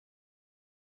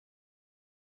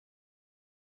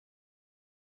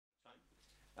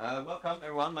Welcome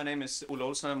everyone. My name is Olle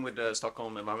Olsson. I'm with the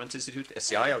Stockholm Environment Institute,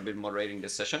 SCI. I'll be moderating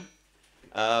this session.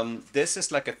 This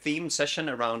is like a themed session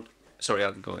around. Sorry,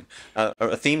 I'm going. A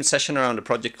themed session around a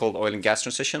project called Oil and Gas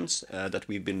Transitions that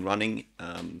we've been running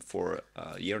for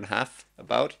a year and a half.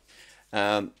 About.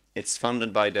 It's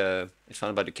funded by the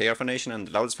KR Foundation and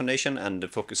the Laudes Foundation, and the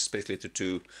focus is basically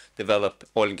to develop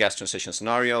oil and gas transition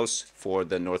scenarios for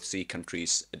the North Sea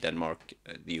countries, Denmark,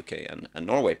 the UK, and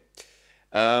Norway.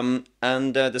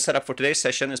 The setup for today's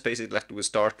session is basically like we'll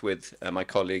start with my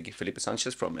colleague Felipe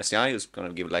Sanchez from SCI, who's going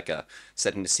to give like a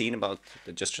setting the scene about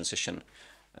the just transition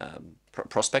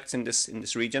prospects in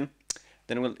this region.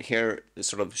 Then we'll hear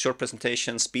sort of short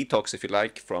presentations, speed talks if you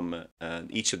like, from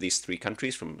each of these three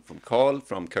countries, from Karl,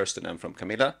 from Kirsten, and from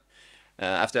Camilla.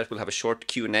 After that we'll have a short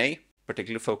Q&A,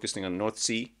 particularly focusing on North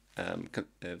Sea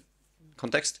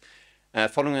context.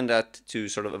 Following that, to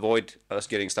sort of avoid us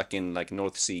getting stuck in like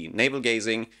North Sea navel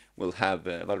gazing, we'll have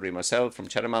Valérie Marcel from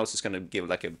Chatham House is going to give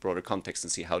like a broader context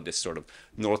and see how this sort of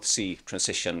North Sea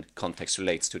transition context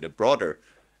relates to the broader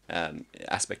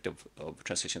aspect of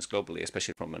transitions globally,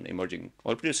 especially from an emerging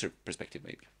oil producer perspective,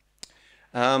 maybe.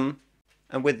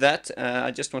 And with that,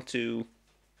 I just want to,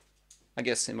 I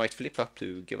guess, invite Felipe up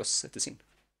to give us the scene.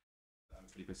 I'm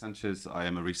Felipe Sanchez. I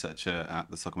am a researcher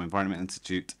at the Stockholm Environment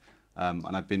Institute.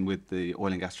 And I've been with the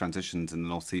Oil and Gas Transitions in the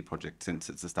North Sea project since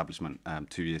its establishment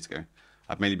 2 years ago.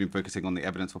 I've mainly been focusing on the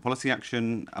evidence for policy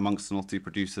action amongst the North Sea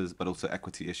producers, but also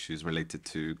equity issues related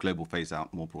to global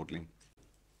phase-out more broadly.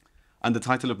 And the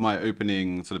title of my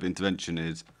opening sort of intervention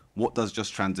is, what does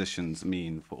just transitions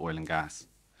mean for oil and gas?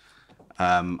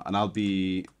 And I'll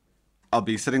be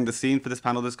setting the scene for this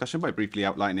panel discussion by briefly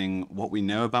outlining what we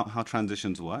know about how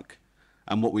transitions work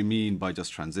and what we mean by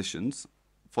just transitions,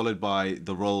 followed by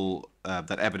the role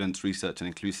that evidence, research, and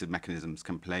inclusive mechanisms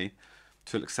can play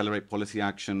to accelerate policy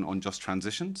action on just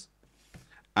transitions,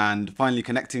 and finally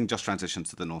connecting just transitions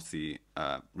to the North Sea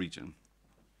region.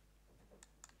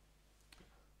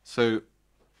 So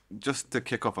just to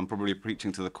kick off, I'm probably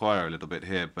preaching to the choir a little bit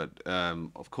here, but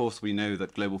of course we know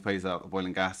that global phase-out of oil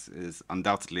and gas is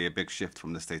undoubtedly a big shift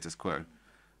from the status quo.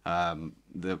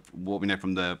 What we know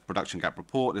from the Production Gap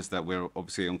report is that we're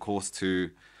obviously on course to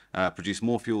produce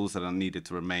more fuels that are needed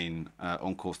to remain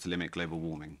on course to limit global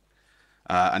warming.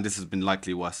 And this has been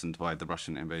likely worsened by the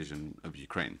Russian invasion of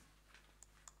Ukraine.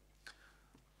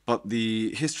 But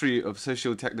the history of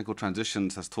socio-technical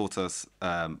transitions has taught us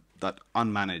that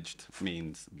unmanaged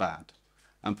means bad.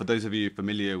 And for those of you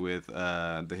familiar with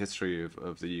the history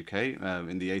of the UK,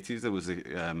 in the 80s there was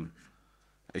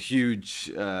a huge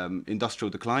industrial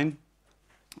decline.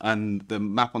 And the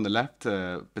map on the left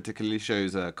particularly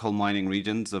shows coal mining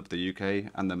regions of the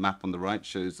UK, and the map on the right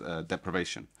shows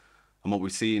deprivation. And what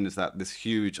we've seen is that this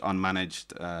huge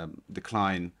unmanaged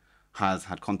decline has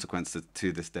had consequences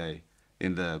to this day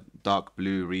in the dark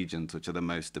blue regions, which are the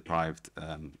most deprived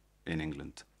in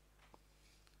England.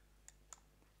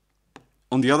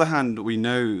 On the other hand, we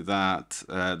know that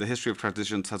the history of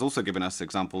transitions has also given us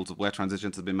examples of where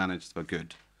transitions have been managed for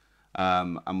good.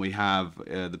 And we have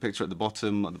the picture at the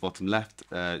bottom left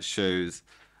shows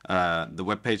the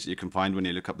webpage that you can find when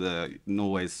you look up the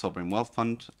Norway's Sovereign Wealth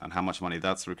Fund and how much money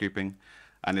that's recouping.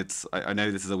 And I know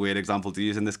this is a weird example to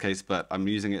use in this case, but I'm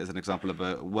using it as an example of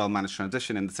a well-managed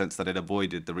transition in the sense that it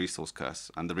avoided the resource curse.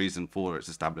 And the reason for its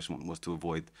establishment was to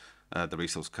avoid the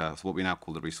resource curse, what we now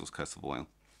call the resource curse of oil.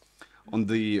 On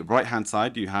the right-hand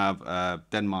side, you have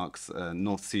Denmark's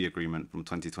North Sea Agreement from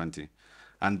 2020.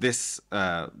 And this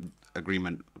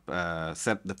agreement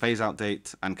set the phase-out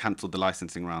date and cancelled the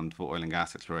licensing round for oil and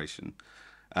gas exploration,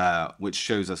 which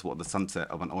shows us what the sunset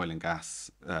of an oil and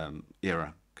gas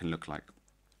era can look like.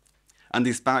 And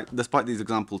despite these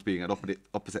examples being at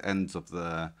opposite ends of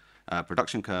the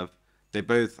production curve, they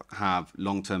both have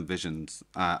long-term visions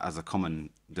as a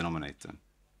common denominator.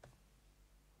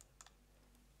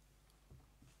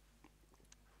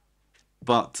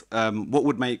 But what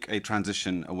would make a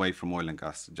transition away from oil and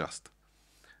gas just?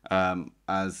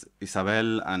 As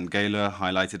Isabel and Gaylor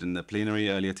highlighted in the plenary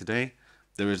earlier today,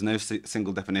 there is no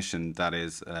single definition that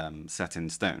is set in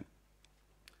stone.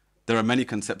 There are many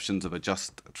conceptions of a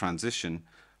just transition,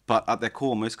 but at their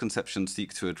core, most conceptions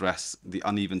seek to address the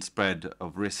uneven spread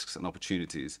of risks and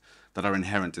opportunities that are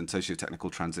inherent in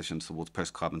socio-technical transitions towards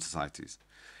post-carbon societies.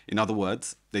 In other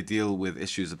words, they deal with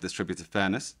issues of distributed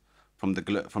fairness from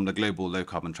the global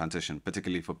low-carbon transition,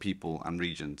 particularly for people and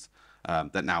regions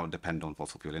that now depend on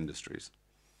fossil fuel industries.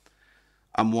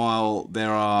 And while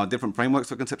there are different frameworks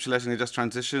for conceptualizing a just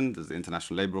transition, there's the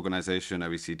International Labour Organization,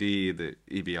 OECD, the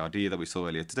EBRD that we saw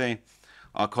earlier today,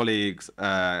 our colleagues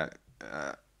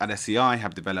at SEI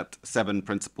have developed 7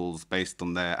 principles based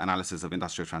on their analysis of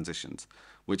industrial transitions,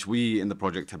 which we in the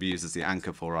project have used as the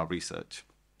anchor for our research.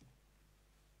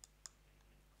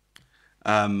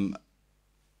 So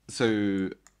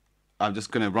I'm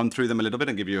just going to run through them a little bit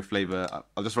and give you a flavor.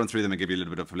 I'll just run through them and give you a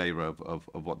little bit of flavor of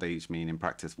what they each mean in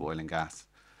practice for oil and gas.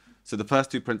 So the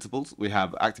first 2 principles, we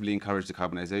have actively encourage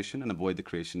decarbonization and avoid the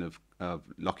creation of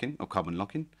lock-in, or carbon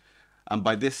lock-in. And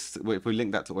by this, if we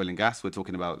link that to oil and gas, we're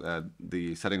talking about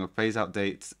the setting of phase-out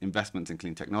dates, investments in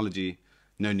clean technology,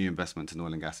 no new investments in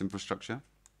oil and gas infrastructure.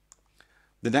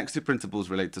 The next 2 principles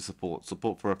relate to support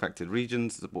for affected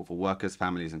regions, support for workers,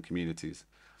 families, and communities.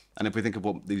 And if we think of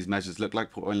what these measures look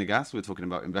like for oil and gas, we're talking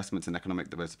about investments in economic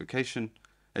diversification,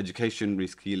 education,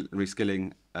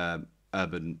 reskilling,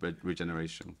 urban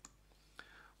regeneration.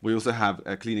 We also have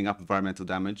cleaning up environmental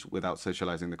damage without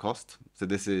socializing the cost. So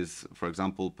this is, for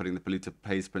example, putting the polluter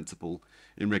pays principle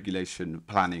in regulation,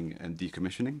 planning, and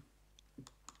decommissioning.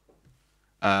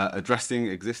 Addressing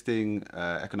existing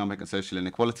economic and social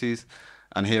inequalities.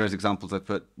 And here as examples, I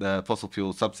put fossil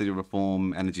fuel subsidy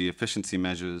reform, energy efficiency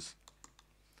measures.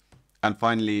 And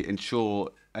finally, ensure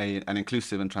an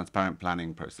inclusive and transparent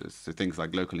planning process. So things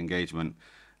like local engagement,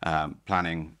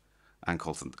 planning, and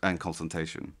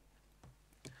consultation.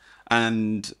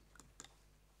 And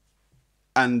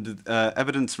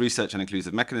evidence research and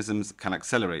inclusive mechanisms can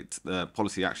accelerate the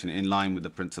policy action in line with the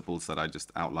principles that I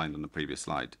just outlined on the previous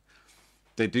slide.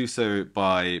 They do so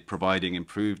by providing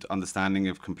improved understanding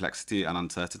of complexity and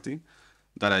uncertainty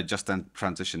that a just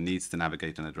transition needs to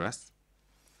navigate and address,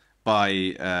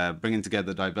 by bringing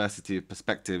together diversity of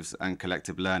perspectives and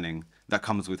collective learning that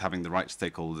comes with having the right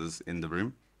stakeholders in the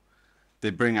room. They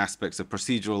bring aspects of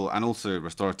procedural and also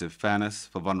restorative fairness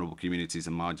for vulnerable communities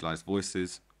and marginalized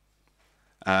voices.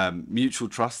 Mutual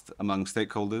trust among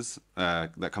stakeholders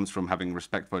that comes from having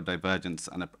respect for divergence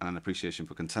and an appreciation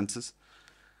for consensus.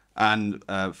 And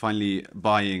finally,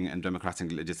 buying and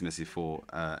democratic legitimacy for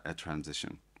a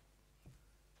transition.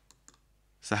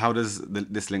 So how does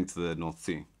this link to the North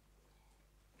Sea?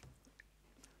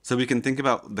 So we can think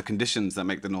about the conditions that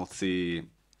make the North Sea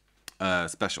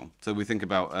special. So we think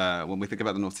about when we think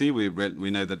about the North Sea,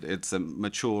 we know that it's a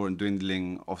mature and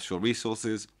dwindling offshore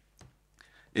resources.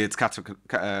 It's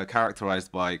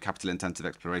characterized by capital-intensive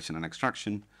exploration and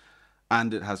extraction,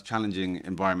 and it has challenging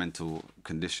environmental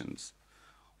conditions.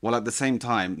 While at the same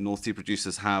time, North Sea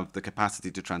producers have the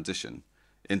capacity to transition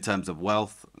in terms of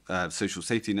wealth, social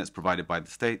safety nets provided by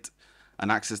the state,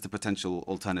 and access to potential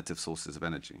alternative sources of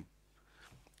energy.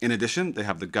 In addition, they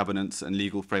have the governance and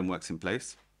legal frameworks in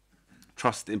place,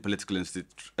 trust in political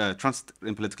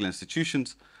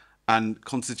institutions, and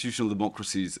constitutional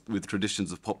democracies with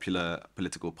traditions of popular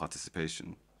political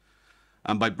participation.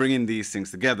 And by bringing these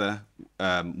things together,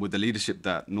 with the leadership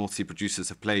that North Sea producers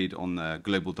have played on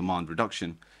global demand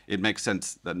reduction, it makes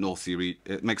sense that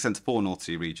for North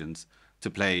Sea regions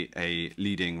to play a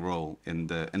leading role in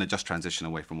a just transition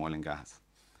away from oil and gas.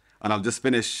 And I'll just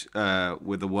finish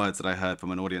with the words that I heard from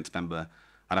an audience member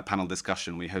at a panel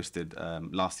discussion we hosted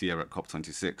last year at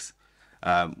COP26,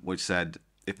 which said,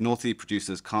 if North Sea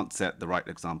producers can't set the right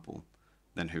example,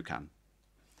 then who can?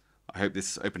 I hope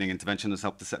this opening intervention has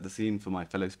helped to set the scene for my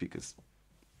fellow speakers.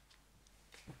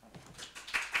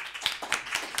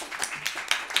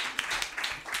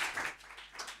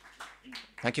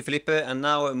 Thank you, Felipe. And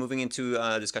now moving into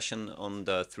a discussion on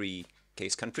the 3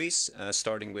 case countries,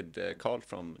 starting with Karl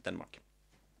from Denmark.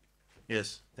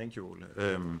 Yes, thank you, Ole.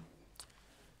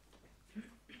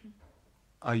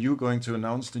 Are you going to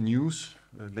announce the news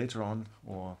later on,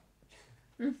 or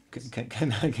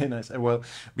can I say? Well,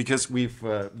 because we've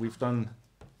done.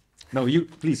 No, you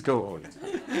please go, Ole.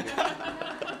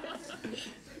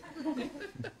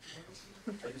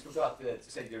 I just forgot to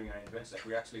say during our intervention that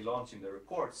we're actually launching the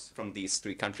reports from these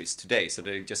 3 countries today, so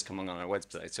they're just coming on our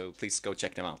website. So please go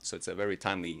check them out. So it's a very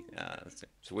timely.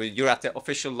 So you're at the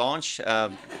official launch.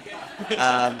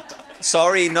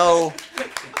 Sorry, no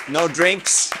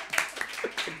drinks.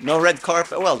 No red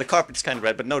carpet. Well, the carpet's kind of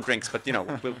red, but no drinks. But you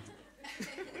know, we'll...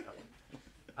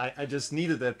 I just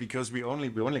needed that because we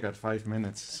only got 5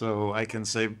 minutes, so I can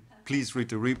say please read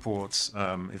the reports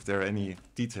if there are any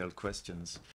detailed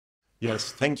questions.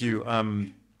 Yes, thank you.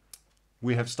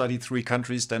 We have studied 3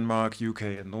 countries: Denmark, UK,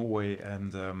 and Norway,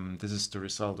 and this is the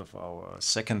result of our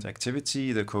second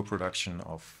activity, the co-production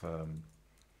of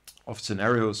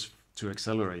scenarios to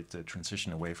accelerate the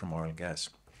transition away from oil and gas.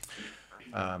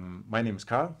 My name is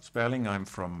Karl Sperling. I'm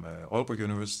from Aalborg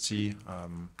University,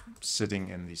 sitting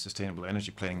in the Sustainable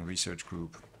Energy Planning Research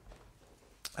Group.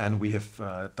 And we have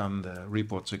done the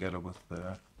report together with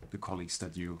the colleagues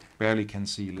that you barely can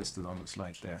see listed on the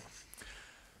slide there.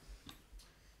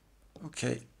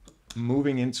 Okay,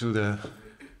 moving into the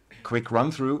quick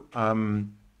run-through.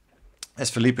 As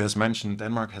Felipe has mentioned,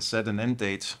 Denmark has set an end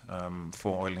date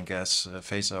for oil and gas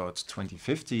phase-out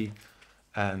 2050.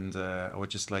 And I would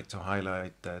just like to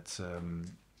highlight that,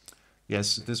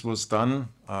 yes, this was done,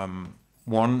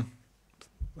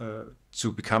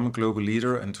 to become a global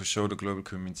leader and to show the global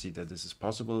community that this is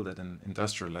possible, that an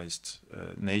industrialized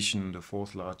nation, the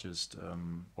fourth largest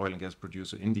oil and gas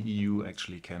producer in the EU,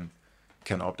 actually can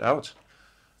opt out.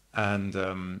 And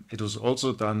it was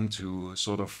also done to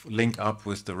sort of link up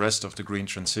with the rest of the green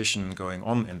transition going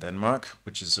on in Denmark,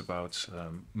 which is about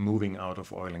moving out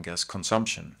of oil and gas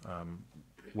consumption,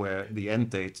 where the end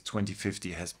date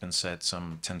 2050 has been set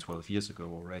some 10, 12 years ago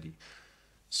already.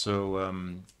 So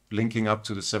linking up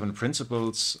to the 7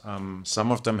 principles,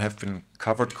 some of them have been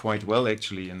covered quite well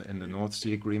actually in the North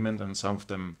Sea Agreement, and some of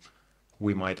them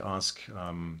we might ask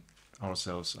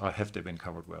ourselves, have they been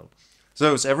covered well?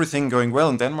 So is everything going well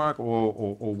in Denmark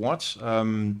or what?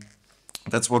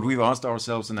 That's what we've asked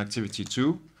ourselves in activity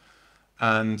 2.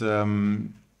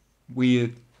 And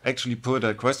we actually put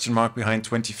a question mark behind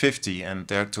 2050 and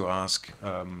dared to ask,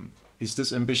 is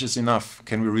this ambitious enough?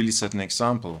 Can we really set an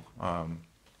example,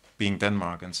 being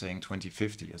Denmark and saying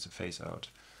 2050 as a phase out?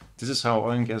 This is how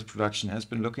oil and gas production has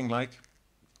been looking like.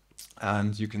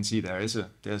 And you can see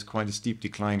there's quite a steep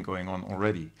decline going on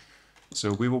already.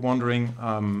 So we were wondering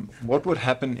what would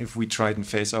happen if we tried and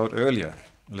phase out earlier,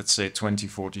 let's say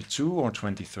 2042 or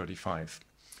 2035.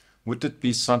 Would it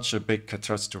be such a big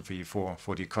catastrophe for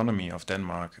the economy of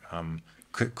Denmark?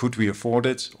 Could we afford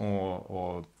it,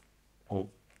 or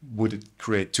would it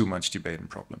create too much debate and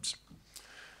problems?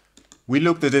 We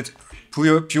looked at it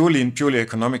purely in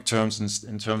economic terms,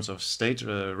 in terms of state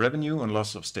revenue and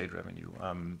loss of state revenue.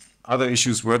 Other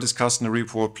issues were discussed in the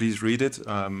report. Please read it.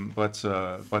 But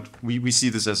we see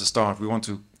this as a start. We want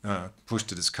to push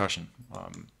the discussion.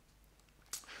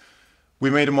 We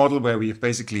made a model where we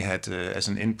basically had as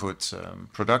an input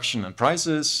production and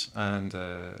prices, and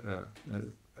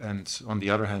on the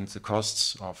other hand the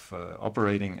costs of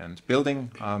operating and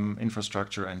building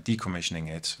infrastructure and decommissioning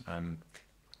it, and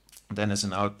then as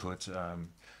an output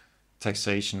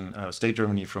taxation, state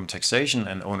revenue from taxation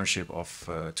and ownership of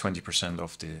 20%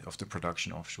 of the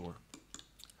production offshore.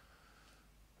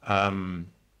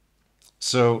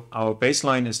 So our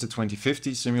baseline is the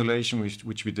 2050 simulation,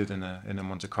 which we did in a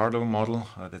Monte Carlo model.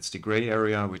 That's the gray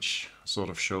area, which sort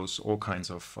of shows all kinds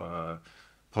of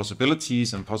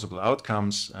possibilities and possible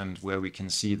outcomes, and where we can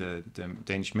see the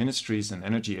Danish ministries and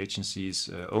energy agencies'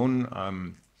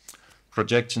 own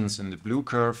projections in the blue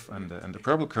curve and the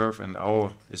purple curve, and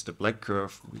our is the black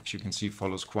curve, which you can see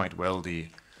follows quite well the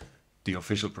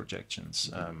official projections.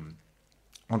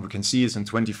 What we can see is in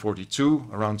 2042,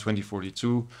 around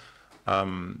 2042,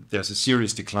 there's a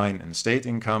serious decline in state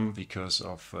income because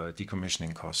of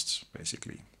decommissioning costs,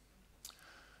 basically.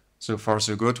 So far,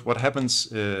 so good. What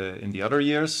happens in the other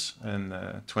years? In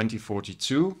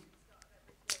 2042,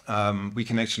 we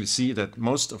can actually see that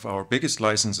most of our biggest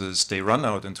licenses, they run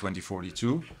out in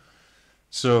 2042.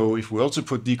 So if we also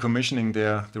put decommissioning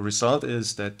there, the result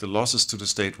is that the losses to the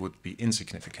state would be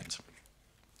insignificant.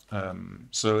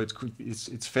 So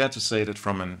it's fair to say that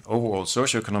from an overall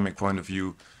socioeconomic point of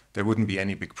view, there wouldn't be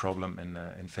any big problem in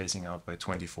phasing out by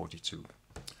 2042.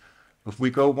 If we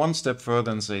go one step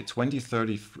further and say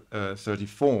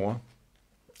 2034,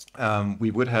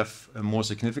 we would have more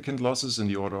significant losses in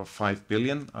the order of 5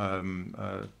 billion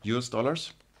US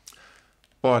dollars.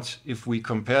 But if we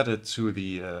compare it to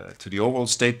the overall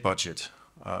state budget,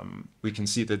 we can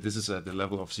see that this is at the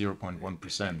level of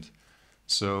 0.1%.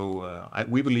 So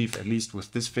we believe, at least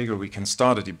with this figure, we can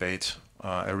start a debate,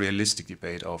 a realistic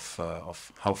debate of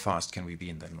how fast can we be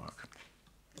in Denmark.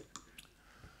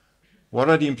 What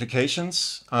are the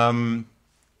implications?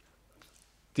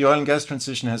 The oil and gas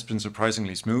transition has been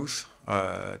surprisingly smooth.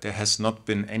 There has not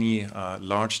been any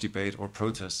large debate or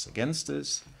protests against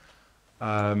this.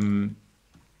 The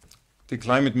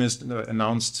climate minister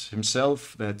announced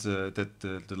himself that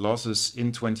the losses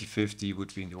in 2050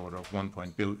 would be in the order of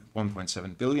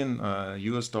 1.7 billion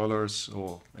US dollars,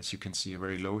 or as you can see, a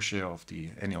very low share of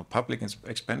the annual public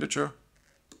expenditure.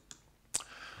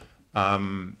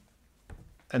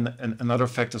 And another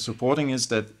factor supporting is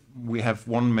that we have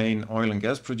one main oil and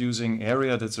gas producing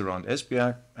area that's around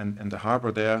Esbjerg and the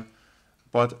harbor there.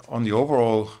 But on the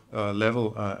overall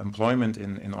level, employment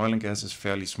in oil and gas is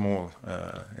fairly small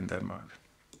in Denmark.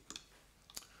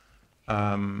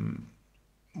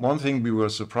 One thing we were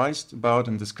surprised about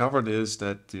and discovered is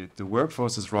that the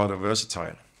workforce is rather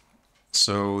versatile.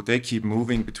 So they keep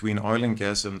moving between oil and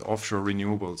gas and offshore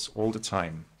renewables all the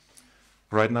time.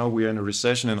 right now we are in a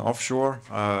recession in offshore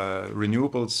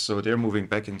renewables, so they're moving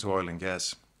back into oil and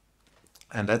gas.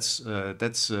 And that's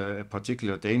a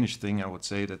particular Danish thing, I would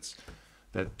say, that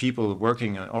people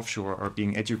working offshore are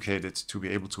being educated to be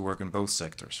able to work in both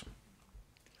sectors.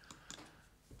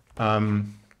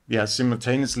 Yeah,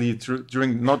 simultaneously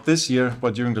during not this year,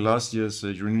 but during the last years,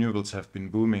 renewables have been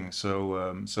booming.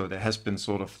 So so there has been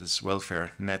sort of this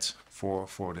welfare net for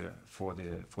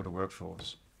the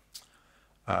workforce.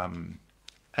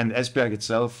 And Esbjerg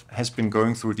itself has been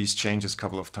going through these changes a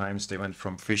couple of times. They went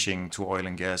from fishing to oil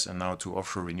and gas and now to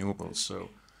offshore renewables. So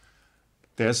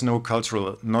there's not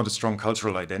a strong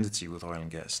cultural identity with oil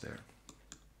and gas there.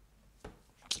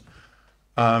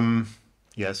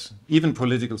 Yes, even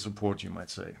political support, you might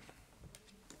say.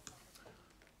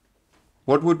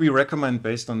 What would we recommend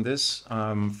based on this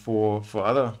for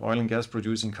other oil and gas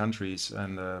producing countries?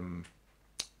 And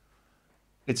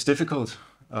it's difficult.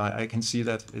 I can see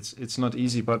that it's not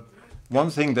easy, but one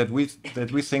thing that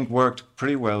we think worked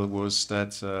pretty well was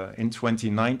that in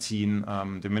 2019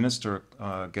 the minister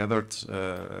gathered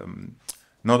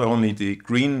not only the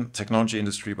green technology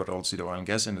industry but also the oil and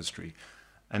gas industry,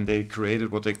 and they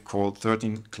created what they called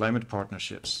 13 climate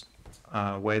partnerships,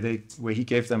 where he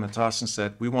gave them a task and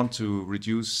said, we want to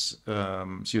reduce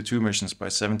CO2 emissions by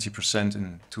 70%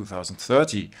 in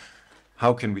 2030.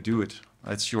 How can we do it?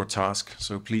 That's your task.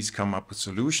 So please come up with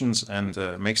solutions and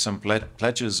make some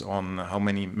pledges on how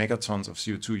many megatons of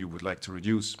CO2 you would like to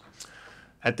reduce.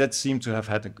 And that seemed to have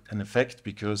had an effect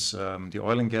because the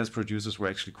oil and gas producers were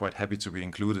actually quite happy to be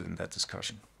included in that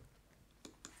discussion.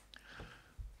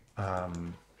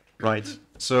 Right.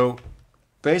 So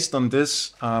based on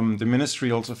this, the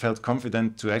ministry also felt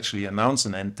confident to actually announce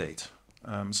an end date.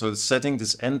 So setting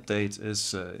this end date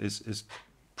is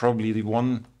probably the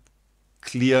one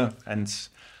clear and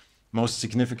most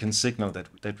significant signal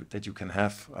that you can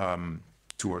have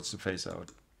towards the phase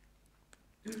out.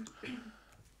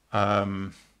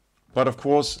 But of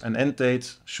course, an end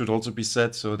date should also be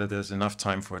set so that there's enough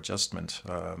time for adjustment.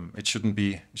 It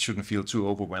shouldn't feel too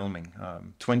overwhelming.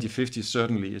 2050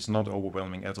 certainly is not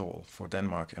overwhelming at all for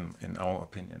Denmark, in our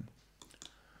opinion.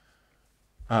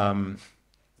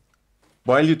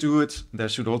 While you do it, there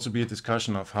should also be a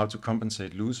discussion of how to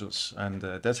compensate losers, and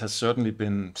that has certainly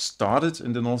been started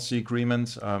in the North Sea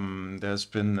Agreement. There's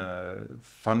been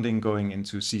funding going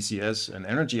into CCS and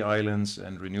energy islands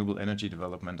and renewable energy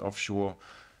development offshore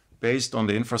based on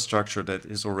the infrastructure that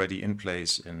is already in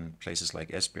place in places like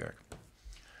Esbjerg.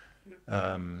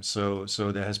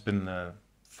 So there has been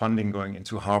funding going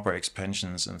into harbor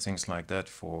expansions and things like that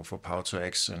for Power to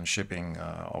X and shipping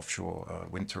offshore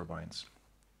wind turbines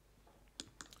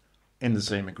in the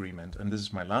same agreement. And this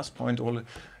is my last point, Olle.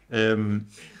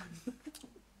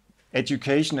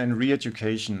 Education and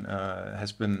re-education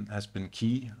has been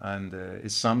key and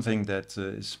is something that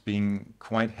is being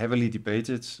quite heavily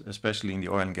debated, especially in the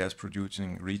oil and gas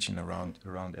producing region around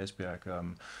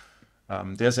Esbjerg.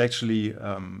 There's actually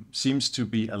seems to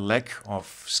be a lack of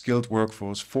skilled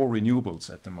workforce for renewables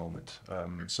at the moment.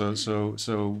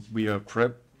 So we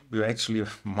actually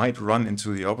might run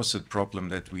into the opposite problem,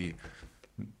 that we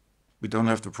don't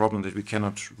have the problem that we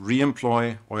cannot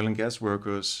re-employ oil and gas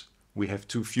workers. We have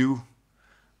too few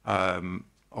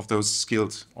of those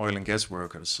skilled oil and gas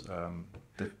workers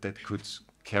that could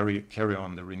carry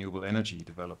on the renewable energy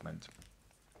development.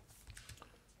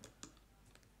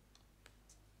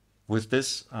 With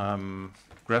this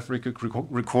graphic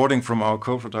recording from our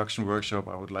co-production workshop,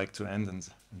 I would like to end and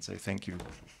say thank you.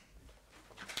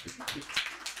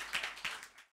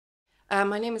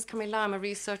 My name is Camilla. I'm a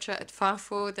researcher at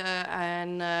Fafo,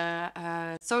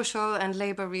 the Social and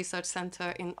Labour Research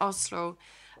Centre in Oslo.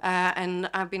 And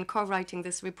I've been co-writing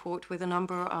this report with a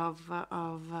number of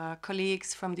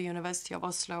colleagues from the University of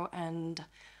Oslo and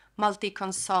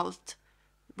Multiconsult.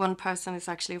 One person is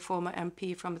actually a former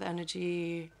MP from the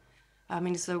energy,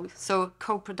 so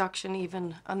co-production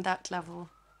even on that level.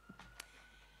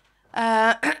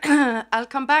 I'll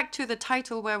come back to the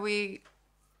title where we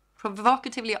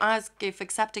provocatively ask if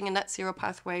accepting a net zero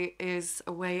pathway is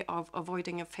a way of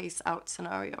avoiding a phase-out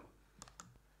scenario.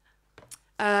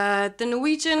 The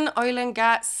Norwegian oil and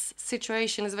gas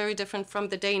situation is very different from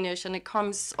the Danish, and it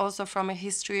comes also from a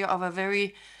history of a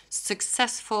very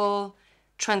successful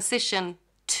transition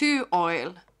to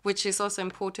oil, which is also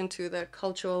important to the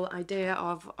cultural idea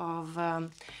of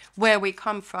where we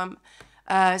come from.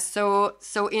 So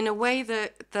in a way,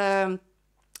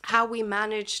 how we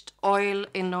managed oil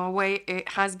in Norway, it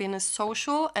has been a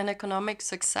social and economic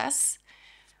success,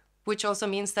 which also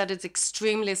means that it's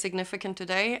extremely significant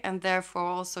today and therefore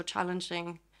also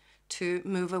challenging to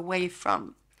move away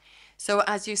from. So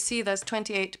as you see, there's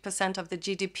 28% of the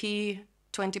GDP,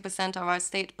 20% of our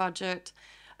state budget,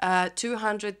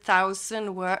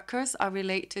 200,000 workers are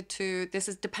related to,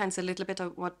 depends a little bit on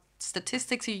what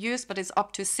statistics you use, but it's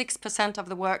up to 6% of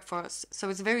the workforce.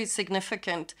 So it's very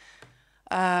significant.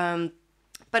 But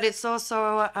it's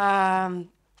also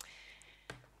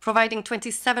providing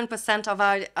 27% of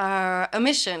our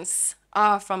emissions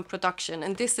are from production.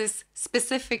 And this is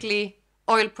specifically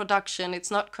oil production.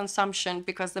 It's not consumption,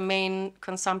 because the main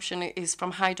consumption is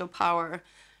from hydropower,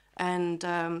 and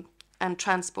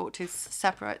transport is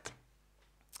separate.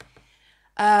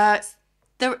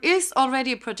 There is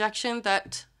already a projection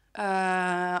that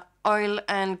oil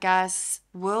and gas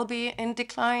will be in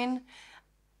decline.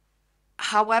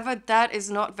 However, that is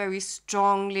not very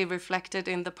strongly reflected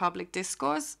in the public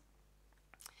discourse.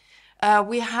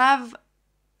 We have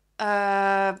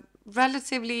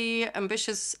relatively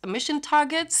ambitious emission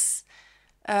targets,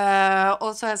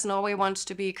 also as Norway wants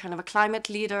to be kind of a climate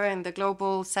leader in the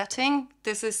global setting.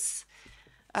 This is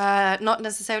not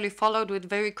necessarily followed with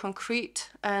very concrete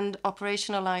and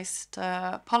operationalized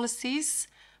policies,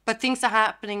 but things are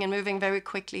happening and moving very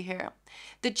quickly here.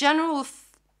 The general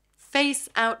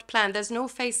phase-out plan, there's no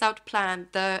phase-out plan.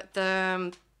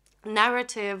 The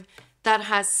narrative that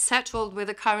has settled with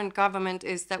the current government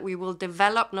is that we will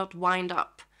develop, not wind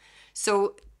up.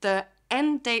 So the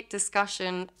end date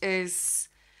discussion is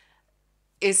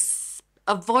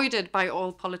avoided by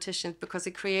all politicians because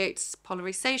it creates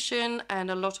polarization and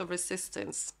a lot of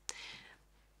resistance.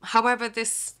 However,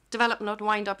 this develop, not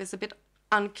wind up is a bit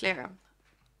unclear.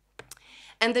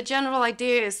 And the general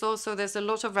idea is also, there's a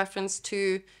lot of reference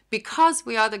to, because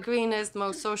we are the greenest,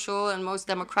 most social and most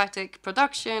democratic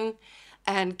production,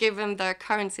 and given the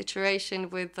current situation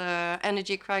with the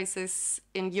energy crisis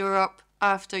in Europe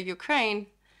after Ukraine,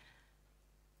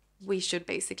 we should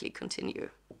basically continue.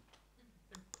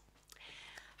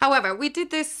 However, we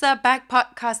did this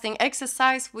backcasting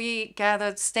exercise. We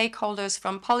gathered stakeholders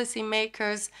from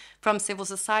policymakers, from civil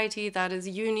society, that is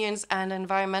unions and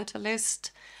environmentalists,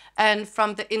 and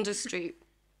from the industry.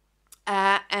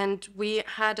 And we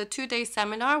had a 2-day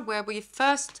seminar where we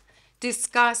first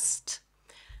discussed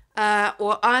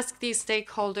or asked these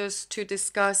stakeholders to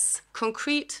discuss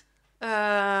concrete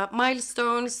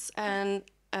milestones and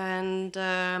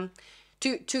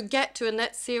to get to a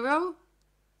net zero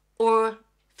or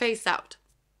phase out.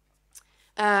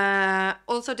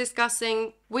 Also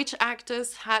discussing which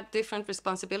actors had different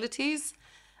responsibilities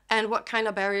and what kind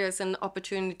of barriers and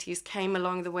opportunities came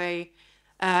along the way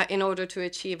in order to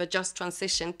achieve a just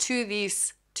transition to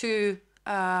these two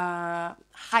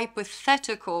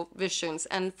hypothetical visions.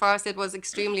 And for us, it was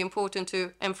extremely important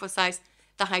to emphasize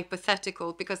the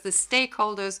hypothetical, because the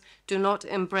stakeholders do not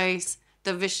embrace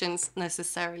the visions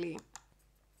necessarily.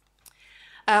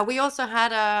 We also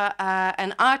had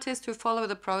an artist who followed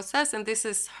the process, and this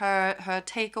is her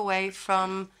takeaway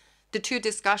from the two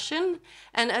discussion.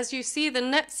 And as you see, the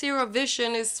net zero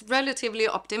vision is relatively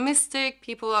optimistic.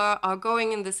 People are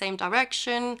going in the same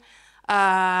direction.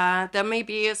 There may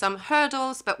be some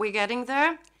hurdles, but we're getting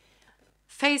there.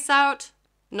 Phase out,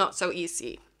 not so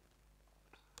easy.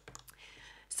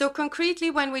 So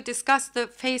concretely, when we discussed the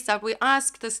phase out, we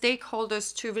asked the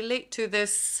stakeholders to relate to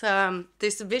this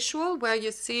this visual where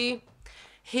you see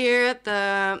here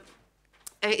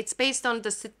it's based on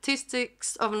the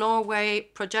statistics of Norway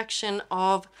projection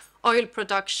of oil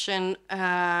production,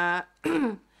 where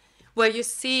you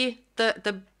see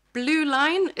the blue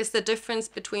line is the difference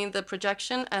between the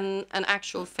projection and an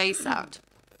actual phase out.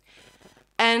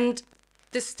 And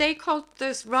the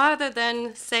stakeholders, rather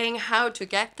than saying how to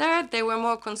get there, they were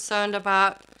more concerned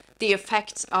about the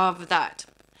effects of that.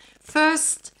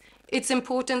 First, it's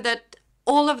important that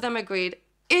all of them agreed,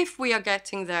 if we are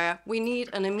getting there, we need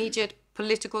an immediate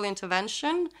political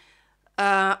intervention,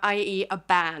 i.e. a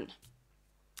ban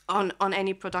on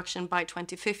any production by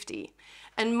 2050.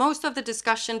 And most of the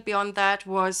discussion beyond that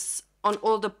was on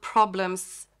all the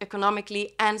problems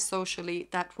economically and socially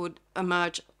that would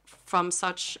emerge from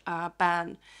such a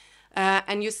ban.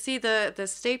 And you see the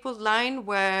stapled line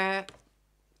where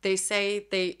they say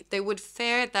they would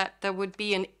fear that there would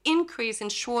be an increase in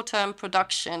short-term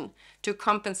production to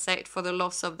compensate for the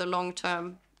loss of the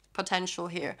long-term potential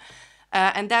here.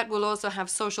 And that will also have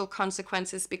social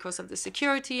consequences because of the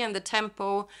security and the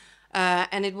tempo.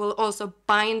 And it will also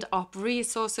bind up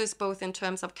resources, both in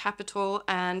terms of capital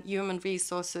and human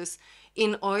resources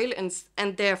in oil,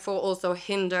 and therefore also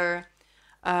hinder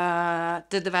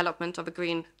the development of a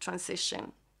green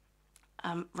transition.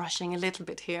 I'm rushing a little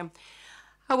bit here.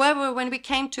 However, when we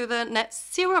came to the net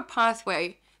zero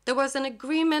pathway, there was an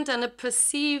agreement and a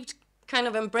perceived kind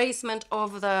of embracement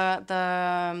of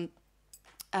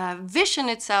vision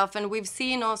itself, and we've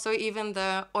seen also even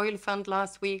the oil fund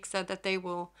last week said that they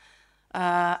will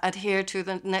adhere to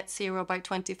the net zero by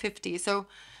 2050. So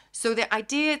the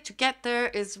idea to get there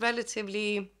is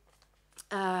relatively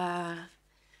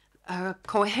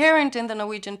coherent in the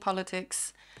Norwegian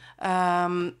politics,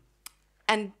 and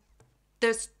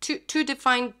there's two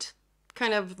defined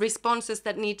kind of responses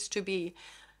that needs to be.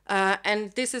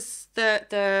 And this is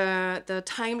the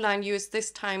timeline used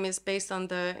this time is based on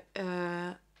the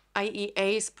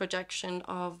IEA's projection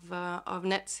of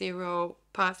net zero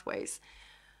pathways.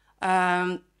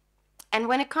 And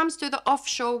when it comes to the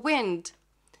offshore wind,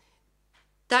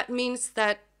 that means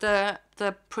that the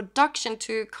production,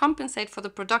 to compensate for the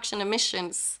production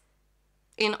emissions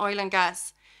in oil and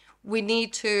gas, we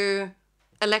need to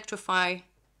electrify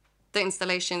the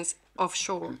installations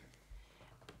offshore.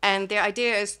 And the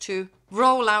idea is to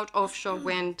roll out offshore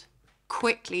wind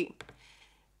quickly.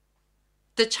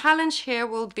 The challenge here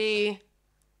will be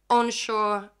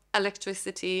onshore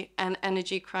electricity and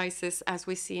energy crisis as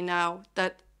we see now,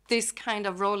 that this kind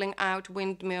of rolling out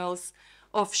windmills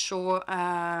offshore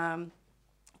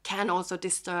can also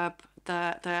disturb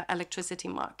the electricity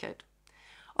market.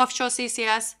 Offshore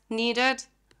CCS needed.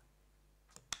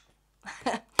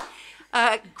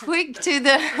 Quick to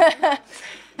the...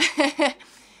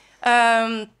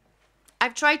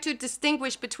 I've tried to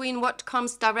distinguish between what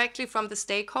comes directly from the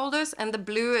stakeholders, and the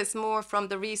blue is more from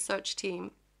the research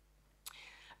team.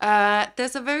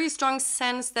 There's a very strong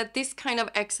sense that this kind of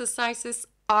exercises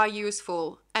are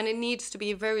useful, and it needs to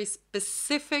be very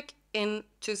specific in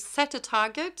to set a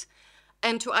target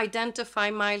and to identify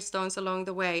milestones along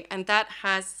the way, and that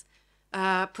has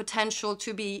potential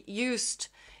to be used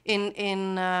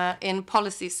in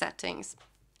policy settings.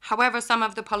 However, some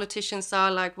of the politicians are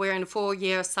like, we're in a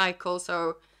 4-year cycle,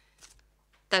 so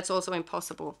that's also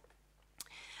impossible.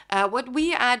 What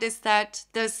we add is that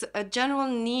there's a general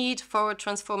need for a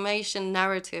transformation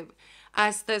narrative,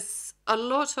 as there's a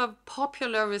lot of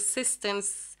popular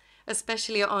resistance,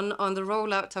 especially on the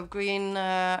rollout of green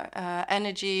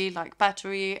energy, like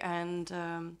battery and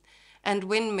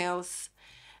windmills.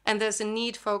 And there's a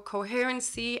need for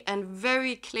coherency and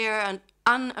very clear and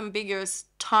unambiguous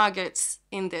targets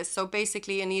in this. So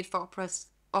basically a need for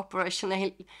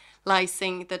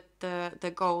operationalizing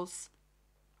the goals.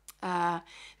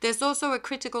 There's also a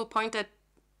critical point at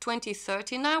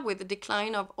 2030 now with the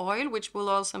decline of oil, which will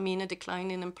also mean a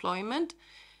decline in employment.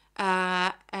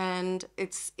 And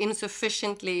it's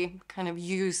insufficiently kind of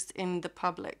used in the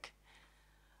public.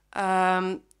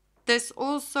 There's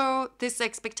also this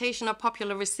expectation of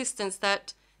popular resistance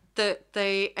that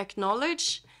they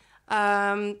acknowledge.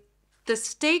 The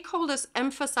stakeholders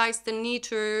emphasize the need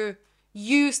to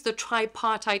use the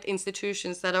tripartite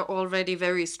institutions that are already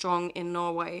very strong in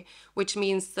Norway, which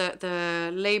means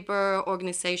the labor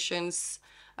organizations,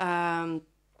 and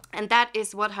that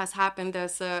is what has happened.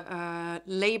 There's a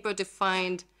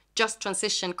labor-defined Just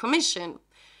Transition Commission.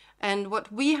 And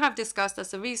what we have discussed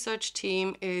as a research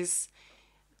team is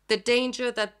the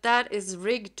danger that that is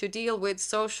rigged to deal with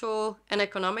social and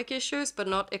economic issues, but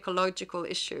not ecological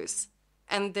issues.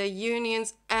 And the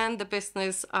unions and the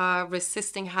business are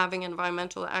resisting having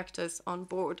environmental actors on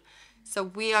board. So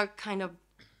we are kind of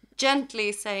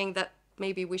gently saying that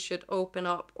maybe we should open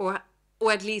up, or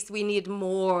at least we need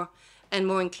more and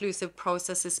more inclusive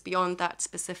processes beyond that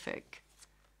specific.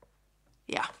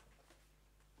 Yeah.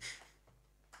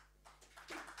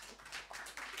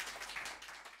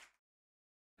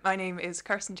 My name is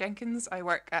Kirsten Jenkins. I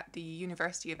work at the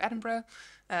University of Edinburgh,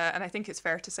 and I think it's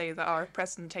fair to say that our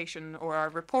presentation or our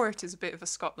report is a bit of a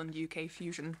Scotland-UK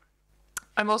fusion.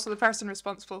 I'm also the person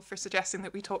responsible for suggesting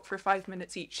that we talk for 5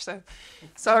 minutes each, so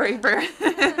sorry for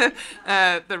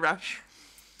the rush.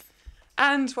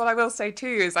 And what I will say too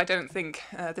is I don't think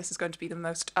this is going to be the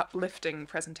most uplifting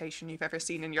presentation you've ever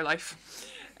seen in your life.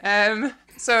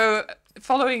 So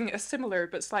following a similar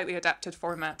but slightly adapted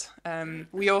format,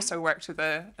 we also worked with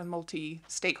a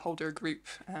multi-stakeholder group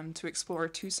to explore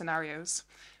 2 scenarios,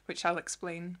 which I'll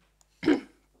explain.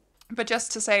 But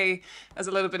just to say, as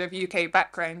a little bit of UK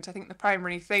background, I think the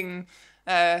primary thing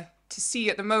to see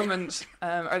at the moment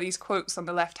are these quotes on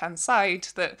the left-hand side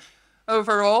that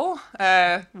overall,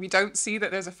 we don't see that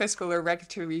there's a fiscal or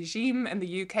regulatory regime in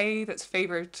the UK that's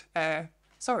favoured.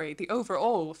 The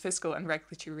overall fiscal and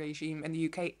regulatory regime in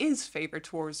the UK is favoured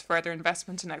towards further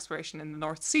investment and exploration in the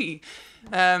North Sea.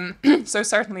 So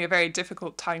certainly a very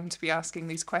difficult time to be asking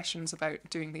these questions about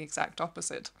doing the exact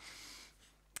opposite.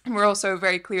 And we're also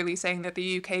very clearly saying that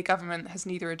the UK government has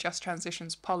neither a just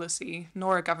transitions policy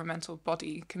nor a governmental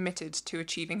body committed to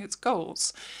achieving its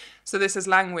goals. So this is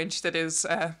language that is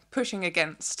pushing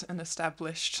against an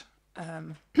established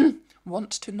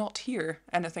want to not hear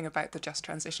anything about the just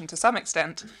transition to some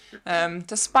extent,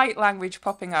 despite language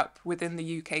popping up within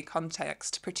the UK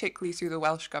context, particularly through the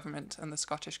Welsh government and the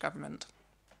Scottish government.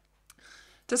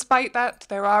 Despite that,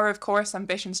 there are, of course,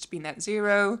 ambitions to be net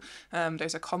zero.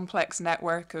 There's a complex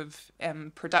network of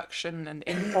production and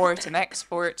import and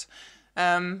export,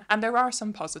 and there are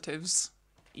some positives,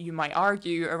 you might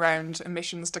argue, around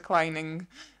emissions declining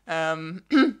and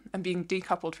being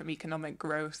decoupled from economic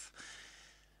growth.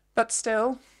 But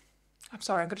still, I'm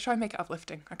sorry, I'm going to try and make it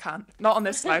uplifting. I can't. Not on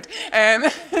this slide.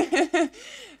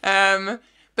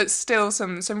 But still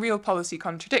some real policy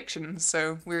contradictions.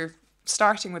 So we're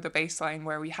starting with a baseline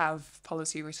where we have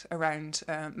policy around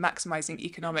maximising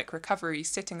economic recovery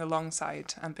sitting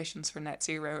alongside ambitions for net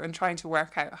zero and trying to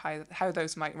work out how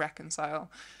those might reconcile.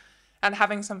 And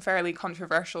having some fairly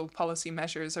controversial policy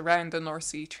measures around the North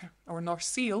Sea, or North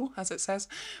Seal, as it says,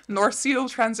 North Seal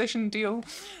transition deal.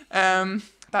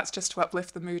 That's just to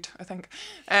uplift the mood, I think.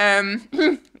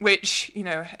 Which, you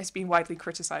know, has been widely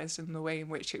criticised in the way in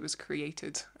which it was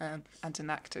created and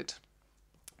enacted.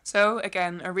 So,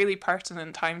 again, a really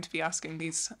pertinent time to be asking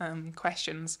these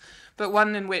questions, but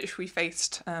one in which we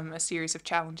faced a series of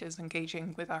challenges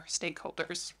engaging with our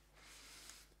stakeholders.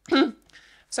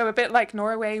 So a bit like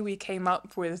Norway, we came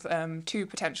up with 2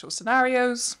 potential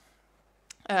scenarios,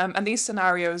 and these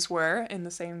scenarios were, in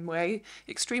the same way,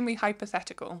 extremely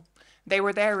hypothetical. They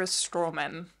were there as straw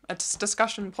men, as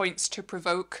discussion points to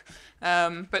provoke,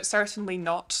 but certainly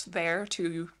not there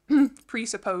to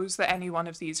presuppose that any one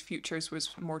of these futures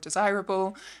was more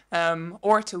desirable,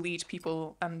 or to lead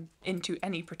people into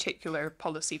any particular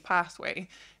policy pathway.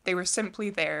 They were simply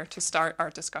there to start our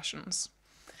discussions.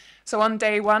 So on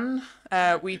day 1,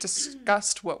 we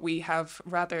discussed what we have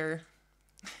rather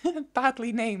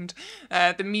badly named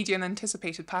the median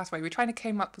anticipated pathway. We tried to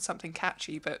come up with something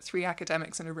catchy, but 3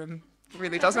 academics in a room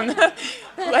really doesn't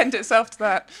lend itself to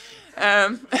that.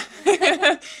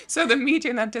 So the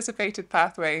median anticipated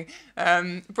pathway,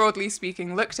 broadly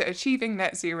speaking, looked at achieving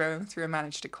net zero through a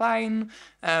managed decline,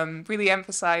 really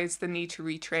emphasised the need to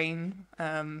retrain,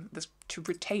 to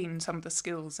retain some of the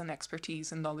skills and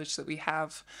expertise and knowledge that we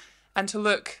have, and to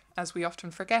look, as we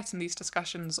often forget in these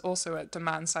discussions, also at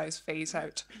demand size phase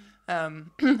out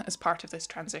as part of this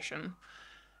transition.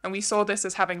 And we saw this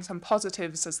as having some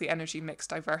positives as the energy mix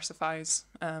diversifies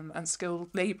and skilled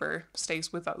labour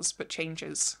stays with us but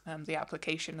changes the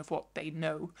application of what they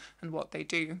know and what they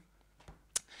do.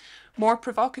 More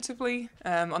provocatively,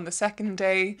 on the second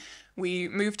day, we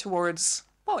moved towards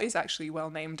what is actually well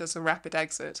named as a rapid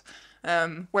exit,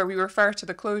 where we refer to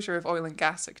the closure of oil and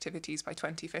gas activities by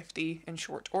 2050 in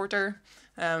short order,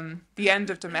 the end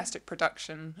of domestic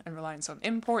production and reliance on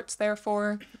imports,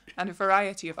 therefore, and a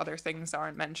variety of other things that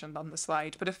aren't mentioned on the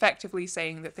slide, but effectively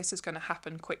saying that this is going to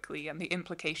happen quickly and the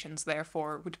implications,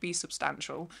 therefore, would be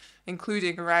substantial,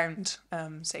 including around,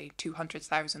 say,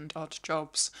 200,000 odd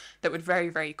jobs that would very,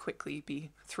 very quickly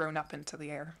be thrown up into the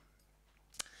air.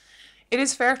 It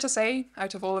is fair to say,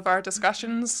 out of all of our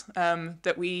discussions,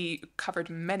 that we covered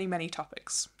many, many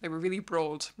topics. They were really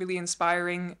broad, really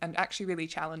inspiring, and actually really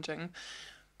challenging.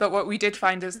 But what we did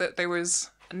find is that there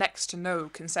was next to no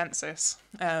consensus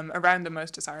around the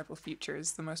most desirable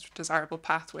futures, the most desirable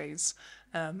pathways,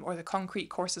 or the concrete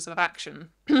courses of action.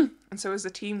 And so as a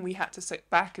team, we had to sit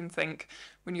back and think,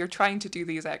 when you're trying to do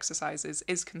these exercises,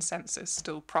 is consensus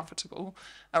still profitable,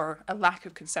 or a lack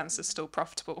of consensus still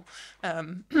profitable?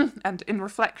 And on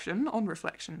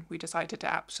reflection, we decided it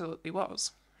absolutely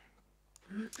was.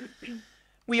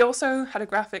 We also had a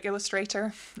graphic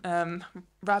illustrator,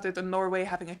 rather than Norway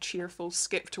having a cheerful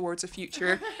skip towards a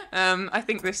future. I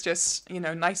think this just,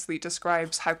 nicely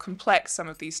describes how complex some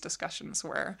of these discussions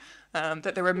were.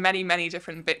 That there were many, many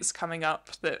different bits coming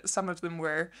up, that some of them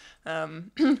were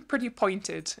pretty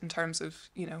pointed in terms of,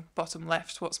 bottom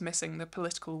left, what's missing, the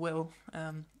political will.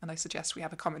 And I suggest we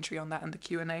have a commentary on that in the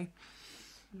Q&A.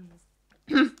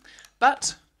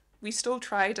 But we still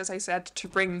tried, as I said, to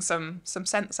bring some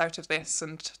sense out of this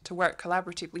and to work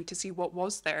collaboratively to see what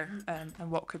was there and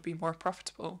what could be more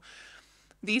profitable.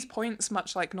 These points,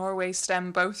 much like Norway,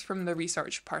 stem both from the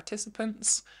research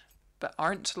participants, but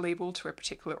aren't labelled to a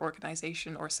particular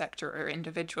organisation or sector or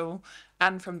individual,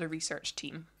 and from the research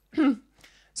team.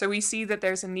 So we see that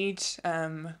there's a need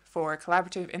for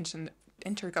collaborative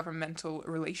intergovernmental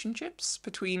relationships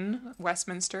between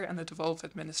Westminster and the devolved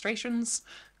administrations,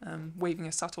 waving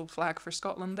a subtle flag for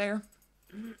Scotland there,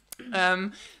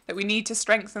 that we need to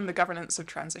strengthen the governance of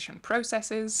transition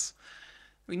processes.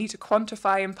 We need to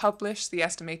quantify and publish the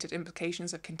estimated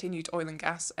implications of continued oil and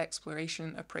gas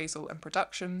exploration, appraisal and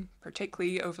production,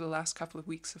 particularly over the last couple of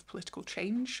weeks of political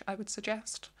change, I would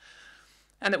suggest.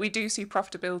 And that we do see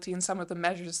profitability in some of the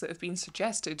measures that have been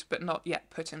suggested but not yet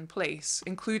put in place,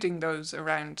 including those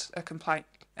around a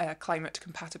climate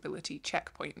compatibility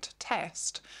checkpoint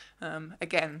test.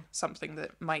 Again, something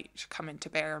that might come into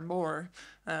bear more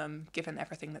given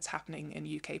everything that's happening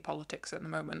in UK politics at the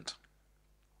moment.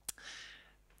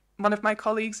 One of my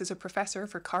colleagues is a professor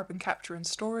for carbon capture and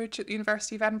storage at the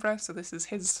University of Edinburgh, so this is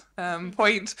his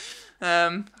point.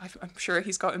 I'm sure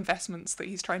he's got investments that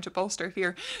he's trying to bolster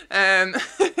here,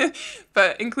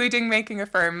 but including making a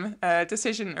firm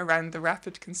decision around the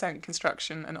rapid consent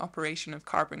construction and operation of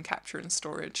carbon capture and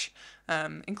storage,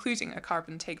 including a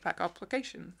carbon take-back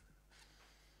obligation.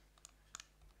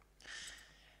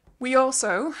 We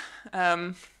also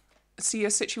see a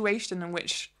situation in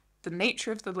which the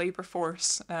nature of the labour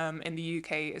force in the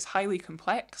UK is highly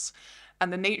complex,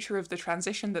 and the nature of the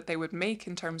transition that they would make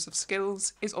in terms of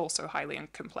skills is also highly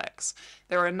complex.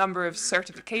 There are a number of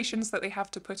certifications that they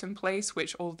have to put in place,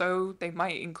 which although they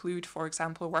might include, for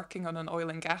example, working on an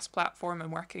oil and gas platform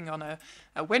and working on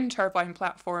a wind turbine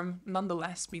platform,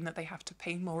 nonetheless mean that they have to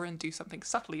pay more and do something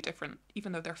subtly different,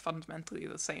 even though they're fundamentally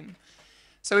the same.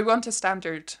 So we want to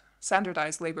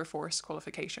standardise labour force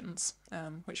qualifications,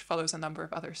 which follows a number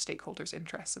of other stakeholders'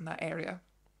 interests in that area.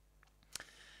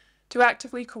 To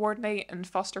actively coordinate and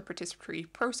foster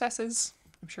participatory processes,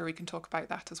 I'm sure we can talk about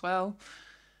that as well.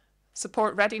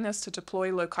 Support readiness to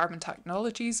deploy low carbon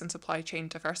technologies and supply chain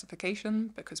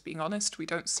diversification, because being honest, we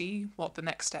don't see what the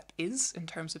next step is in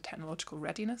terms of technological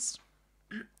readiness.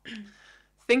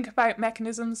 Think about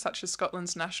mechanisms such as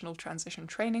Scotland's National Transition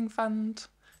Training Fund,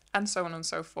 and so on and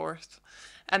so forth.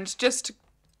 And just to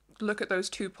look at those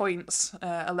 2 points,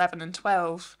 11 and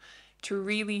 12, to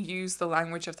really use the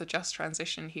language of the just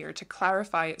transition here to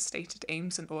clarify its stated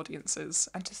aims and audiences,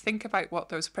 and to think about what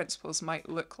those principles might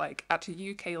look like at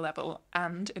a UK level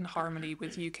and in harmony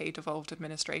with UK devolved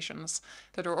administrations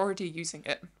that are already using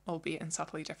it, albeit in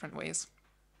subtly different ways.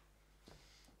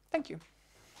 Thank you.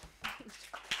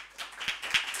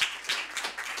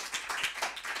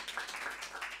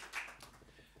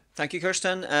 Thank you,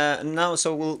 Kirsten. Now,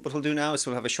 so what we'll do now is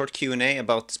we'll have a short Q&A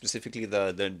about specifically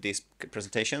these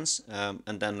presentations,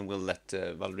 and then we'll let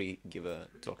Valérie give a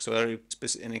talk. So, are there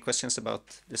any questions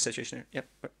about the situation here?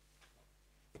 Yep.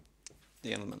 The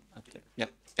gentleman up there. Yeah.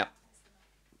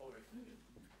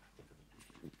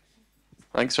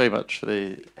 Thanks very much for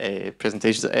the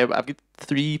presentations. I've got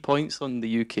 3 points on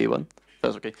the UK one. If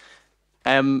that's okay.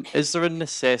 Is there a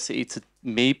necessity to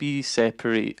maybe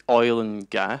separate oil and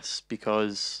gas,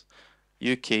 because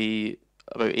UK,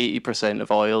 about 80% of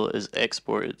oil is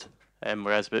exported,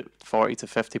 whereas about 40 to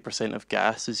 50% of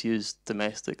gas is used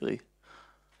domestically.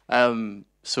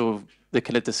 So the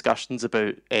kind of discussions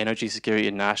about energy security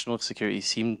and national security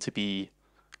seem to be,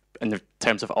 in the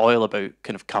terms of oil, about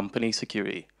kind of company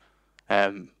security.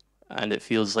 And it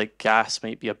feels like gas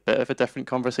might be a bit of a different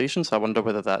conversation, so I wonder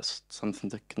whether that's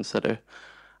something to consider.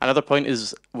 Another point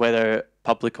is whether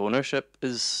public ownership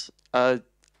is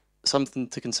something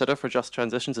to consider for just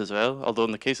transitions as well, although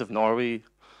in the case of Norway,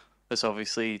 it's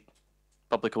obviously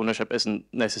public ownership isn't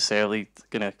necessarily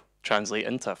going to translate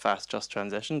into a fast just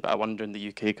transition, but I wonder in the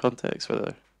UK context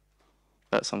whether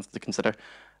that's something to consider.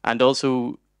 And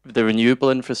also the renewable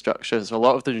infrastructures. A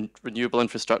lot of the renewable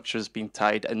infrastructure is being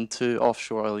tied into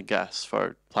offshore oil and gas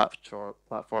for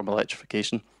platform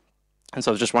electrification. And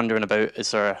so I was just wondering about, is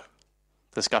there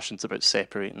discussions about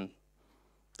separating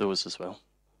those as well?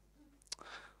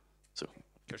 So,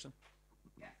 Kirsten?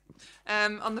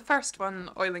 On the first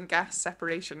one, oil and gas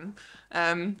separation,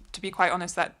 to be quite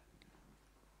honest,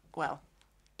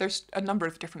 there's a number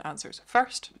of different answers.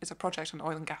 First is a project on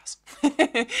oil and gas,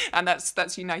 and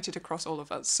that's united across all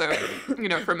of us. So,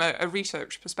 from a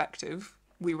research perspective,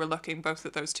 we were looking both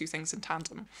at those two things in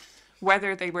tandem.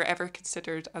 Whether they were ever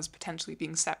considered as potentially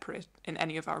being separate in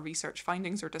any of our research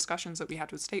findings or discussions that we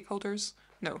had with stakeholders,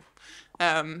 no.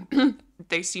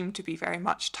 They seem to be very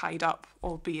much tied up,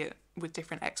 albeit with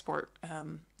different export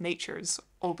natures,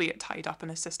 albeit tied up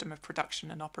in a system of production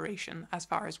and operation, as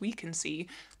far as we can see,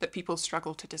 that people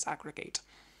struggle to disaggregate.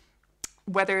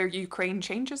 Whether Ukraine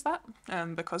changes that,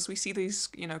 because we see these,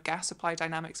 gas supply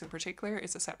dynamics in particular,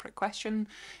 is a separate question.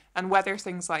 And whether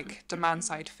things like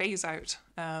demand-side phase-out,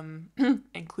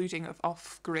 including of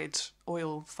off-grid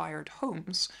oil-fired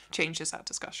homes, changes that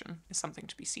discussion is something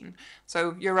to be seen.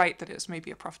 So you're right that it's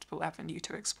maybe a profitable avenue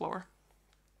to explore.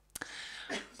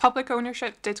 Public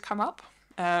ownership did come up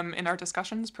in our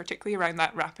discussions, particularly around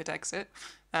that rapid exit.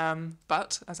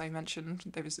 But as I mentioned,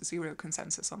 there is zero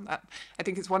consensus on that. I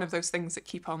think it's one of those things that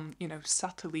keep on,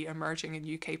 subtly emerging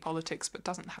in UK politics, but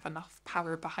doesn't have enough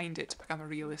power behind it to become a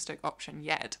realistic option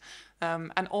yet.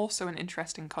 And also an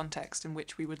interesting context in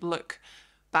which we would look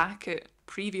back at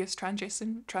previous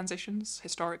transitions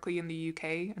historically in the UK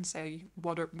and say,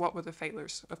 what were the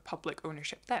failures of public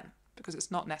ownership then? Because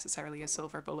it's not necessarily a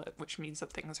silver bullet, which means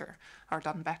that things are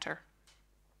done better.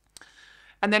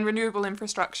 And then renewable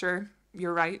infrastructure,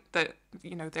 you're right that,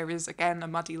 there is, again, a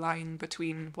muddy line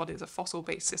between what is a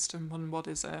fossil-based system and what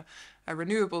is a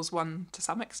renewables one to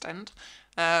some extent.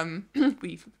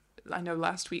 I know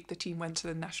last week the team went to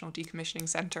the National Decommissioning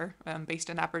Centre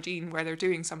based in Aberdeen, where they're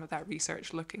doing some of that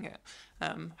research looking at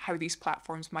how these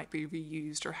platforms might be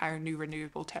reused or how new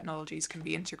renewable technologies can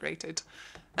be integrated.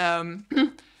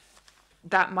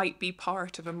 That might be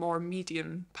part of a more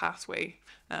median pathway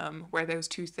where those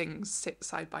two things sit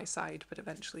side by side but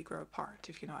eventually grow apart,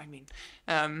 if you know what I mean.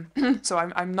 So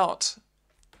I'm not,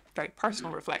 very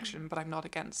personal reflection, but I'm not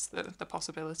against the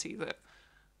possibility that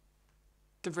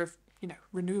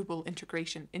renewable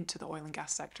integration into the oil and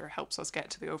gas sector helps us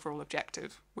get to the overall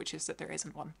objective, which is that there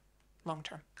isn't one long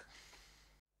term.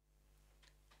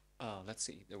 Let's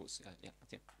see. There was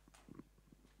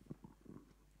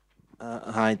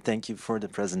Hi, thank you for the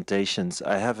presentations.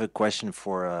 I have a question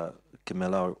for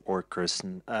Camilla or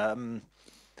Kirsten.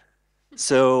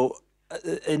 So,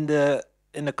 in the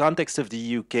context of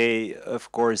the UK,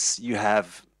 of course, you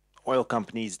have oil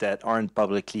companies that aren't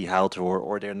publicly held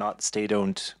or they're not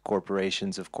state-owned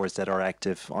corporations, of course, that are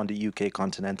active on the UK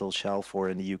continental shelf or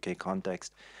in the UK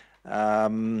context.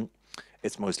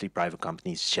 It's mostly private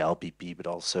companies, Shell, BP, but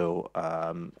also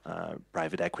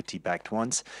private equity-backed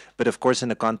ones. But of course, in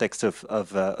the context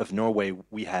of Norway,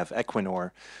 we have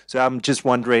Equinor. So I'm just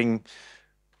wondering,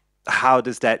 how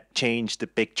does that change the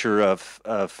picture of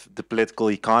the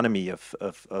political economy of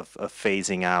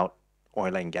phasing out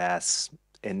oil and gas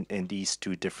in these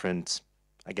two different,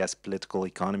 I guess, political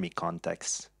economy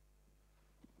contexts?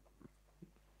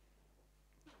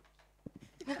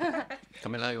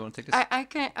 Camilla, you want to take this?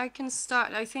 I can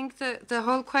start. I think the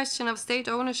whole question of state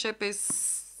ownership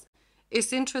is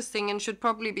interesting and should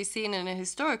probably be seen in a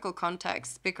historical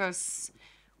context, because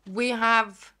we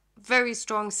have very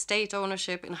strong state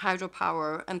ownership in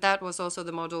hydropower, and that was also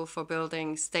the model for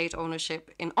building state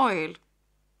ownership in oil.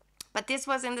 But this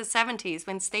was in the 70s,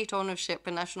 when state ownership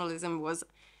and nationalism was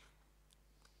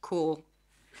cool.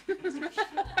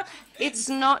 It's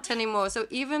not anymore. So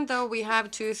even though we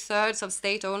have 2/3 of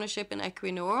state ownership in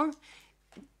Equinor,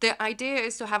 the idea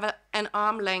is to have an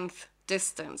arm length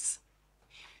distance.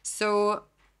 So,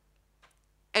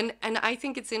 and I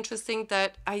think it's interesting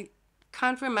that I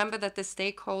can't remember that the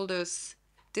stakeholders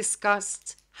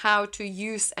discussed how to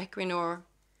use Equinor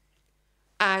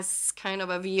as kind of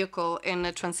a vehicle in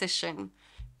a transition,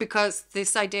 because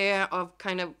this idea of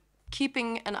kind of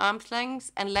keeping an arm's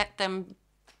length and let them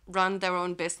run their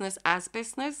own business as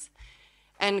business,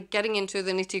 and getting into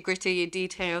the nitty-gritty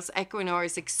details, Equinor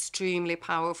is extremely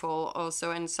powerful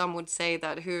also, and some would say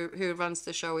that who runs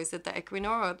the show, is it the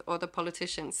Equinor or the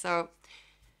politicians? So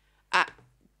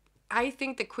I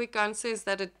think the quick answer is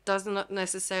that it does not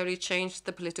necessarily change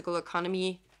the political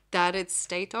economy that it's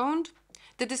state-owned.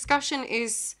 The discussion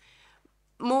is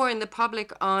more in the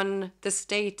public on the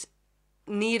state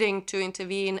needing to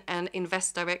intervene and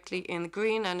invest directly in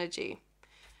green energy.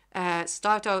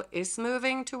 Statoil is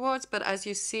moving towards, but as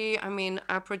you see, I mean,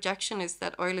 our projection is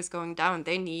that oil is going down.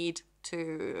 They need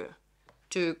to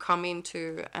come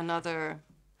into another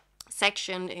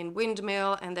section in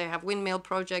windmill, and they have windmill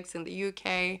projects in the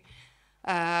UK.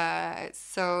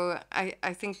 So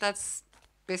I think that's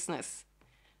business.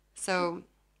 So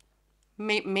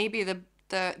maybe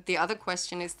the other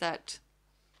question is that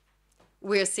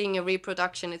we're seeing a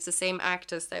reproduction. It's the same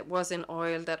actors that was in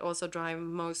oil that also drive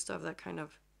most of the kind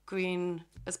of green,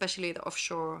 especially the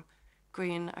offshore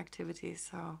green activities.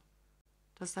 So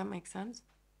does that make sense?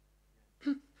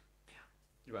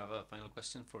 You have a final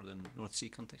question for the North Sea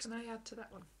context? Can I add to that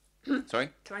one? Sorry?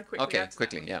 Can I quickly Okay, add to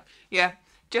quickly, that? yeah. Yeah,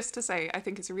 just to say, I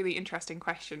think it's a really interesting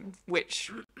question,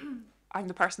 which I'm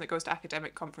the person that goes to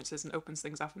academic conferences and opens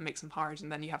things up and makes them hard, and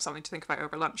then you have something to think about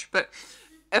over lunch. But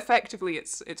effectively,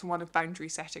 it's one of boundary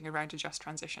setting around a just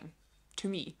transition, to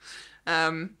me.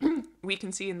 We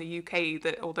can see in the UK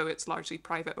that although it's largely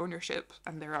private ownership,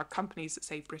 and there are companies that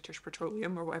say British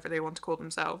Petroleum or whatever they want to call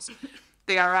themselves,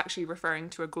 they are actually referring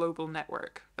to a global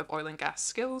network of oil and gas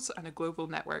skills and a global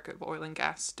network of oil and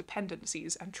gas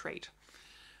dependencies and trade.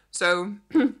 So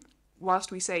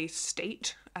whilst we say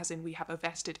state, as in we have a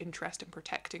vested interest in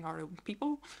protecting our own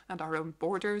people and our own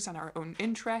borders and our own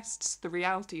interests, the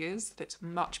reality is that it's a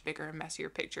much bigger and messier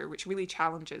picture, which really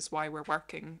challenges why we're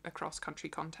working across country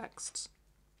contexts.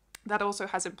 That also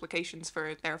has implications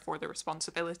for, therefore, the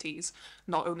responsibilities,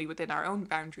 not only within our own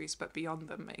boundaries, but beyond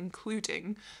them,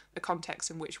 including the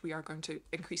context in which we are going to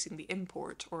increasingly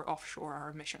import or offshore our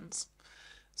emissions.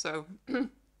 So,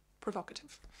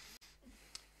 provocative.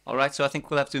 All right, so I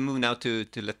think we'll have to move now to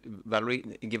let Valerie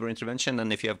give her intervention,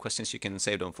 and if you have questions, you can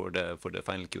save them for the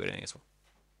final Q&A as well.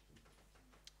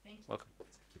 Thank you. Welcome.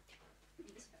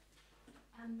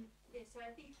 Yeah, so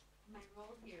I think my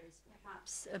role here is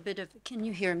perhaps a bit of. Can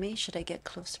you hear me? Should I get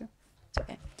closer?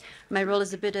 Okay. My role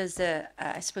is a bit as a,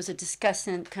 I suppose, a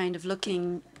discussant, kind of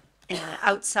looking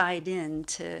outside in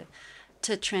to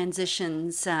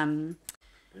transitions in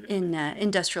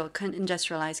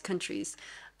industrialized countries.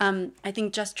 I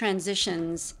think just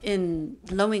transitions in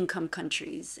low-income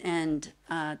countries and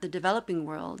the developing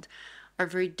world are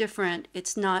very different.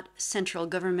 It's not central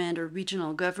government or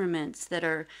regional governments that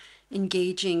are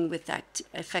engaging with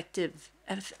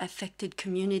affected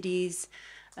communities,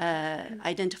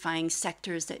 identifying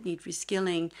sectors that need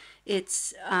reskilling.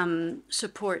 It's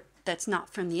support that's not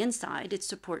from the inside. It's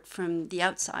support from the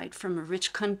outside, from a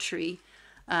rich country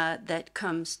that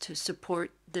comes to support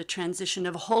the transition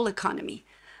of a whole economy.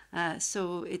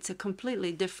 So it's a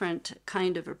completely different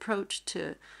kind of approach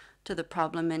to the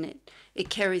problem, and it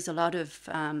carries a lot of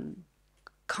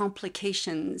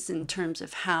complications in terms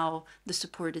of how the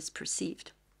support is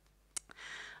perceived.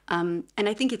 And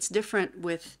I think it's different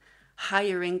with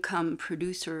higher income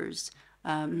producers,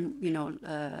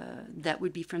 that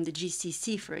would be from the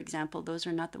GCC, for example. Those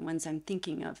are not the ones I'm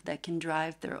thinking of that can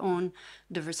drive their own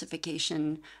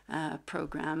diversification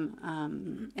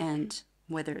program, and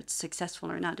whether it's successful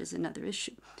or not is another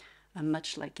issue,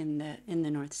 much like in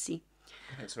the North Sea.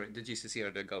 Sorry, the GCC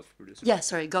are the Gulf producers? Yeah,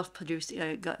 sorry, Gulf producers.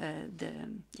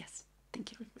 Yes,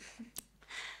 thank you.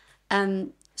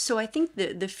 So I think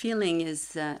the feeling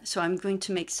is, so I'm going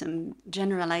to make some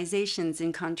generalizations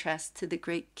in contrast to the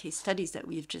great case studies that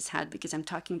we've just had, because I'm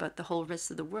talking about the whole rest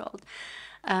of the world.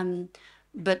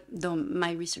 But though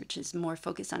my research is more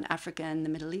focused on Africa and the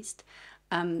Middle East,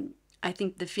 I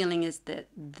think the feeling is that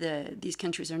these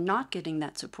countries are not getting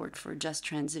that support for just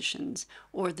transitions,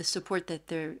 or the support that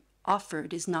they're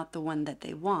offered is not the one that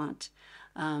they want,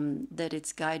 that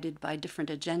it's guided by different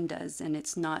agendas, and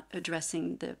it's not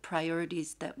addressing the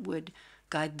priorities that would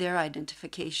guide their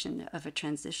identification of a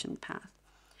transition path.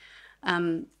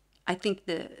 I think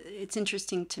it's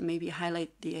interesting to maybe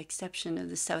highlight the exception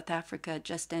of the South Africa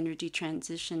Just Energy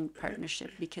Transition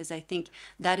Partnership, because I think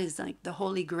that is like the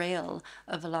holy grail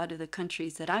of a lot of the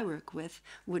countries that I work with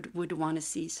would want to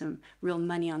see some real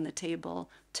money on the table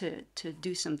to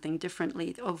do something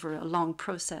differently over a long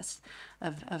process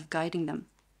of guiding them.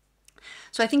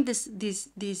 So I think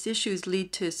these issues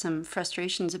lead to some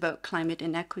frustrations about climate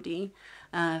inequity,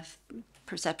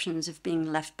 perceptions of being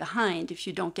left behind if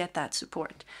you don't get that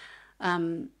support.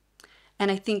 And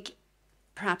I think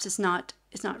perhaps it's not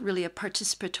really a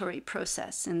participatory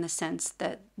process in the sense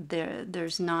that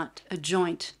there's not a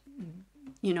joint,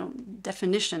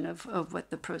 definition of what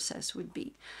the process would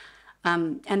be.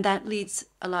 And that leads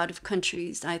a lot of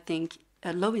countries, I think,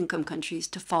 low-income countries,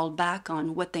 to fall back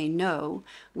on what they know,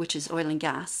 which is oil and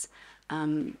gas,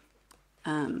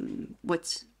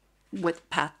 what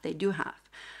path they do have.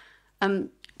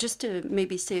 Just to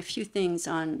maybe say a few things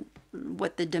on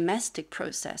what the domestic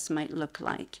process might look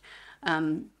like.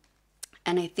 And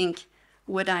I think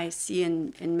what I see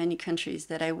in many countries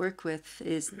that I work with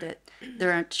is that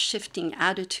there aren't shifting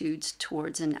attitudes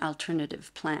towards an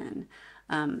alternative plan.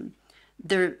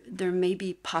 There may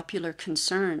be popular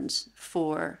concerns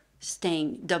for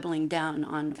doubling down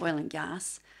on oil and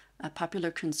gas, popular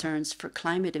concerns for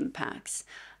climate impacts.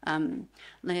 An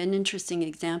interesting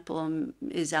example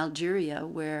is Algeria,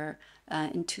 where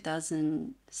in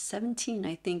 2017,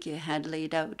 I think it had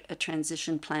laid out a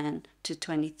transition plan to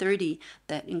 2030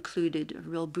 that included a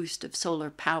real boost of solar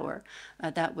power.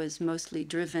 That was mostly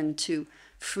driven to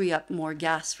free up more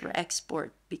gas for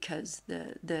export because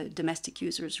the domestic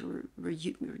users were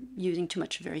using too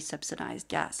much very subsidized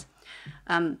gas.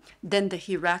 Then the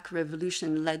Iraq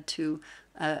revolution led to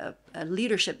a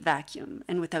leadership vacuum,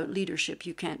 and without leadership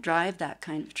you can't drive that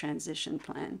kind of transition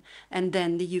plan. And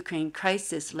then the Ukraine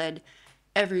crisis led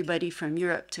everybody from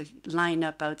Europe to line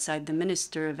up outside the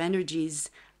Minister of Energy's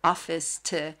office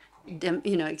to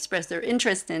express their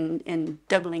interest in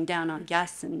doubling down on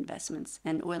gas investments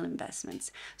and oil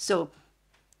investments. So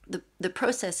the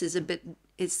process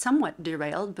is somewhat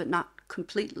derailed, but not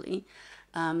completely.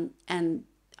 And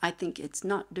I think it's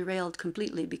not derailed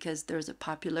completely because there's a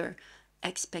popular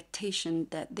expectation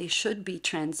that they should be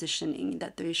transitioning,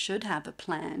 that they should have a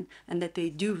plan, and that they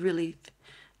do really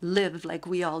live like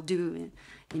we all do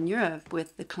in Europe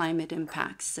with the climate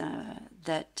impacts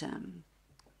that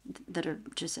are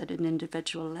just at an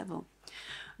individual level.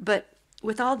 But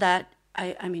with all that,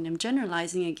 I mean, I'm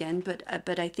generalizing again,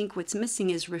 but I think what's missing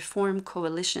is reform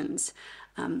coalitions.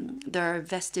 There are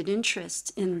vested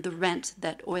interests in the rent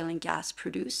that oil and gas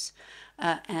produce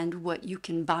and what you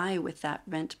can buy with that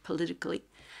rent politically.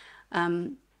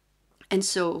 And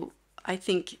so I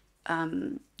think,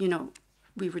 you know,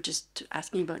 we were just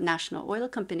asking about national oil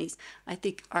companies. I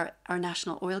think are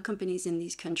national oil companies in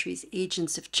these countries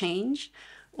agents of change,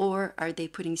 or are they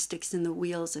putting sticks in the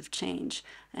wheels of change?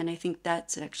 And I think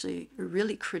that's actually a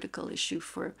really critical issue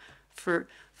for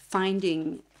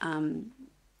finding,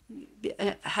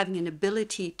 having an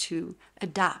ability to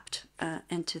adapt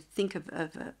and to think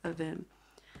to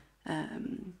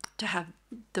have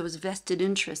those vested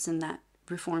interests in that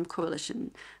reform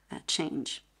coalition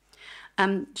change.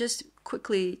 Just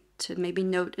quickly to maybe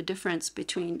note a difference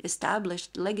between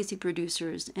established legacy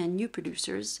producers and new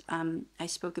producers. I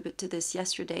spoke a bit to this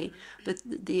yesterday, but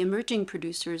the emerging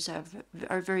producers are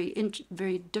very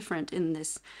different in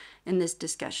this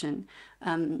discussion.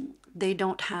 They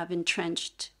don't have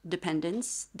entrenched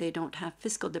dependence. They don't have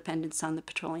fiscal dependence on the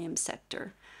petroleum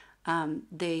sector.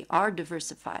 They are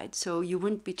diversified, so you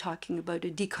wouldn't be talking about a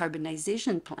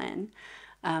decarbonization plan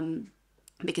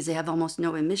because they have almost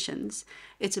no emissions.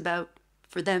 It's about,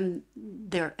 for them,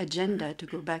 their agenda, to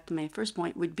go back to my first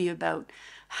point, would be about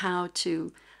how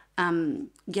to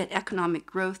get economic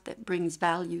growth that brings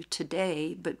value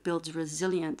today but builds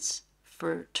resilience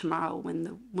for tomorrow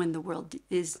when the world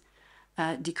is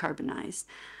decarbonized.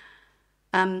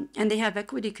 And they have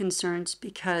equity concerns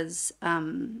because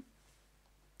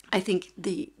I think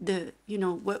the you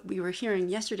know, what we were hearing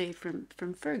yesterday from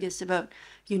Fergus about,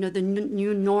 you know, the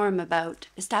new norm about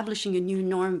establishing a new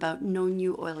norm about no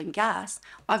new oil and gas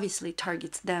obviously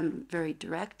targets them very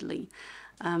directly.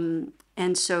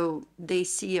 And so they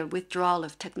see a withdrawal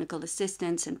of technical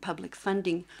assistance and public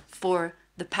funding for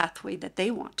the pathway that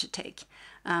they want to take.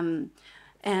 And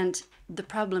the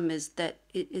problem is that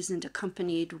it isn't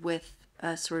accompanied with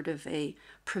a sort of a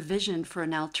provision for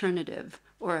an alternative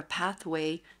or a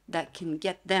pathway that can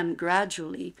get them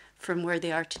gradually from where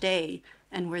they are today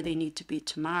and where they need to be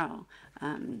tomorrow.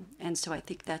 And so I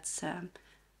think that's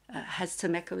has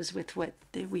some echoes with what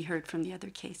we heard from the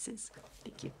other cases.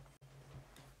 Thank you.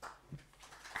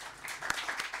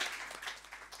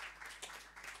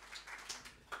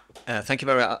 Thank you,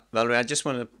 Valérie. I just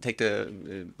want to take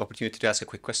the opportunity to ask a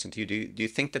quick question to you. Do you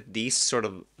think that these sort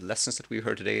of lessons that we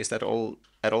heard today, is that all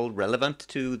at all relevant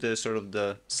to the sort of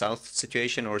the South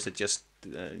situation, or is it just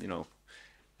you know,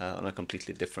 on a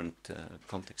completely different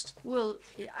context? Well,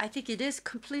 I think it is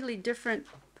completely different,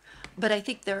 but I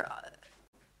think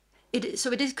it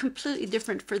is completely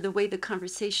different for the way the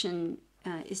conversation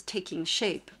is taking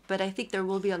shape. But I think there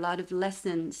will be a lot of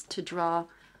lessons to draw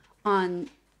on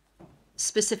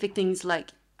specific things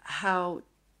like how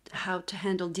to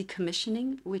handle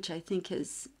decommissioning, which I think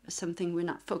is something we're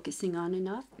not focusing on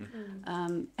enough,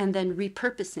 and then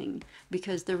repurposing,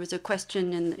 because there was a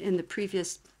question in the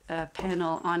previous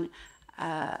panel on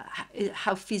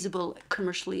how feasible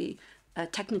commercially,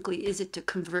 technically is it to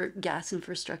convert gas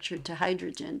infrastructure to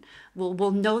hydrogen. Well,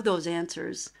 we'll know those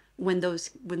answers when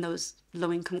those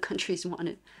low-income countries want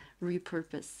to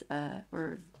repurpose,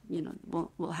 or you know,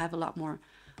 we'll have a lot more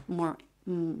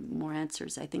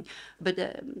answers, I think. But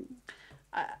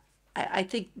I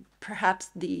think perhaps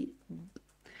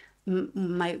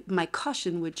my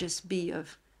caution would just be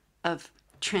of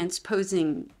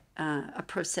transposing a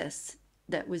process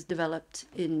that was developed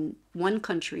in one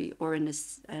country or in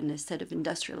a set of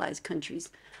industrialized countries,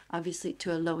 obviously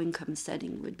to a low-income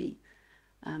setting would be.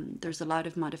 There's a lot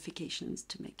of modifications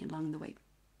to make along the way.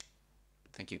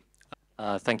 Thank you.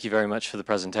 Thank you very much for the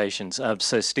presentations.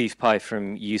 So Steve Pye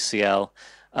from UCL.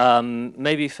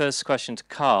 Maybe first question to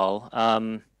Karl.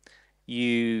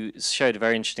 You showed a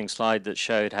very interesting slide that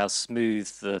showed how smooth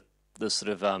the sort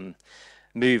of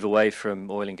move away from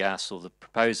oil and gas, or the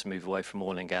proposed move away from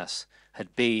oil and gas,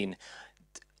 had been.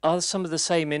 Are some of the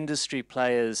same industry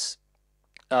players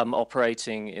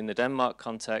operating in the Denmark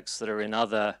context that are in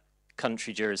other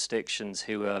country jurisdictions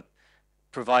who are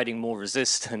providing more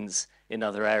resistance in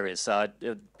other areas? So it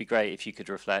would be great if you could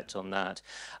reflect on that.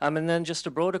 And then just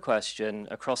a broader question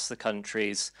across the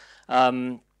countries.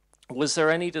 Was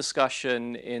there any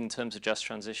discussion in terms of just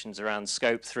transitions around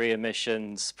Scope 3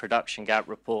 emissions, production gap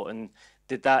report, and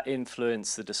did that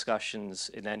influence the discussions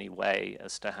in any way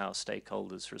as to how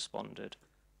stakeholders responded?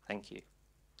 Thank you.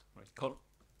 Right. Karl?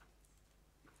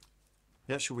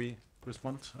 Yeah, should we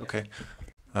respond? Okay.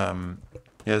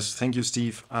 Yes, thank you,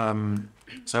 Steve.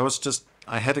 So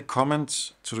I had a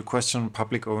comment to the question on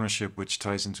public ownership, which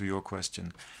ties into your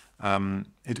question.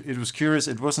 It was curious,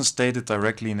 it wasn't stated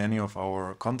directly in any of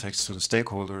our contexts to the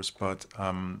stakeholders, but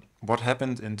what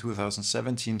happened in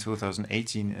 2017,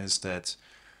 2018 is that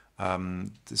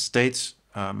the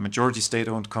majority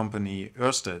state-owned company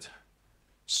Ørsted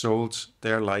sold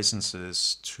their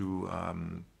licenses to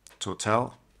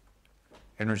Total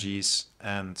Energies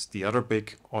and the other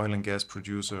big oil and gas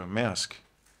producer, Maersk.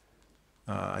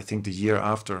 I think the year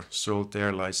after, sold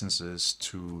their licenses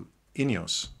to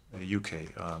Ineos, a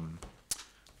UK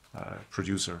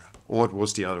producer, or it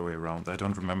was the other way around. I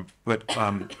don't remember. But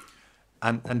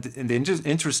and the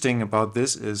interesting about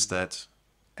this is that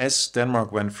as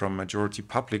Denmark went from majority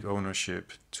public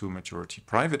ownership to majority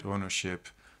private ownership,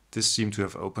 this seemed to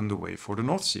have opened the way for the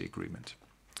North Sea Agreement.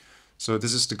 So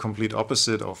this is the complete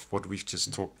opposite of what we've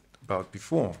just talked about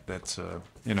before, that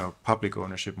public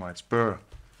ownership might spur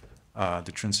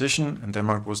the transition, and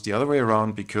Denmark was the other way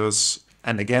around because,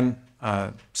 and again,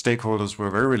 stakeholders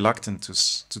were very reluctant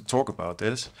to talk about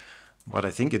this, but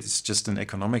I think it's just an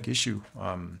economic issue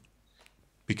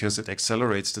because it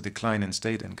accelerates the decline in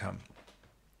state income.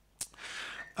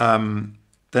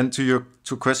 Then to your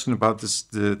question about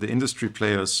the industry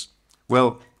players,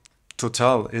 well,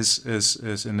 Total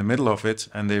is in the middle of it,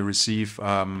 and they receive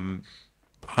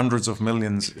hundreds of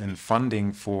millions in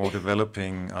funding for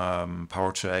developing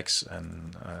power to X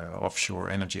and offshore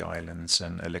energy islands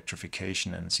and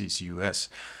electrification and CCUS.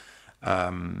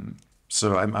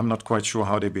 So I'm not quite sure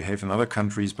how they behave in other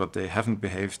countries, but they haven't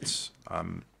behaved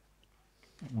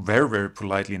very, very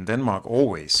politely in Denmark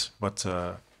always. But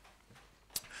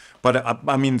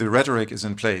I mean, the rhetoric is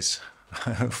in place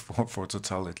for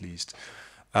Total at least.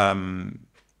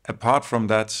 Apart from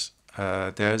that,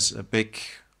 there's a big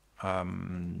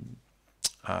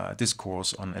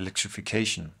discourse on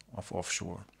electrification of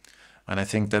offshore. And I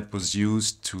think that was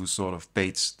used to sort of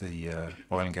bait the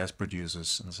oil and gas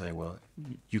producers and say, well,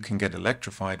 you can get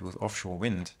electrified with offshore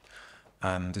wind,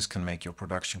 and this can make your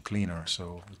production cleaner.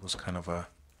 So it was kind of a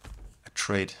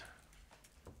trade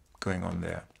going on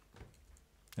there.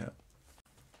 Yeah.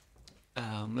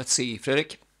 Let's see,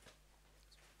 Fredrik.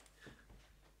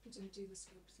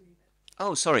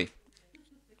 Oh, sorry.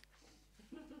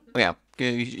 Oh, yeah.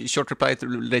 Short reply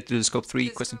related to the Scope 3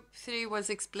 question. Scope 3 was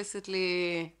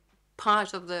explicitly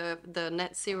part of the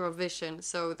net zero vision,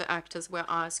 so the actors were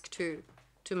asked to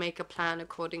make a plan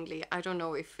accordingly. I don't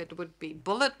know if it would be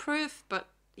bulletproof, but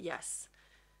yes.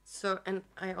 So, and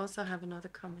I also have another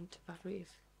comment about Reef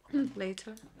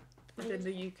later. And in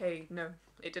the UK, no,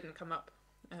 it didn't come up.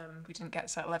 We didn't get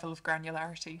to that level of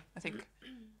granularity. I think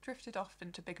drifted off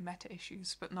into big meta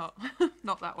issues, but not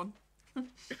that one.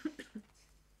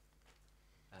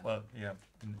 Well, yeah,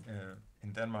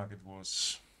 in Denmark it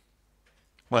was,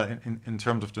 well, in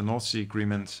terms of the North Sea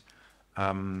Agreement,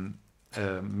 a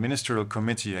ministerial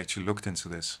committee actually looked into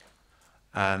this,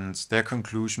 and their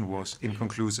conclusion was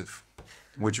inconclusive,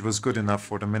 which was good enough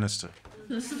for the minister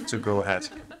to go ahead.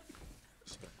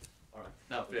 All right,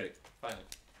 now Fredrik, finally.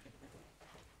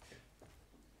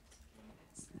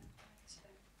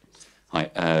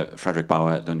 Hi, Frederick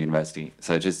Bauer at Lund University.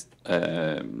 So just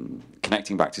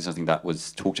connecting back to something that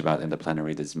was talked about in the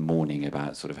plenary this morning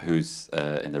about sort of who's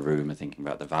in the room and thinking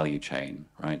about the value chain,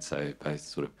 right? So both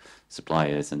sort of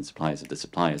suppliers and suppliers of the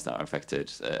suppliers that are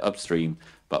affected upstream,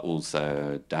 but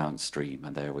also downstream,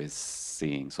 and there we're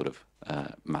seeing sort of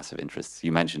massive interests.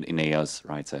 You mentioned Ineos,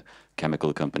 right? So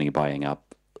chemical company buying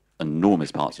up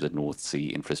enormous parts of the North Sea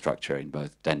infrastructure in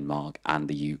both Denmark and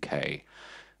the UK.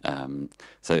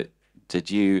 So did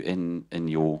you, in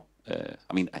your,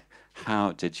 I mean,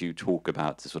 how did you talk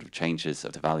about the sort of changes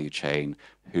of the value chain?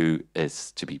 Who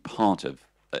is to be part of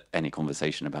any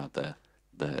conversation about the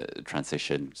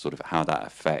transition? Sort of how that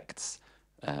affects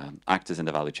actors in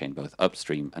the value chain, both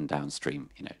upstream and downstream.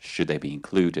 You know, should they be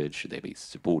included? Should they be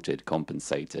supported,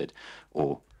 compensated,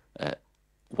 or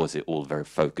was it all very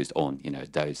focused on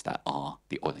those that are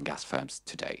the oil and gas firms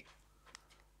today?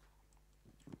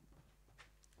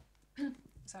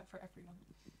 Is that for everyone?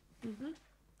 Mm-hmm.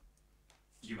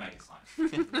 You make it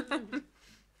fine.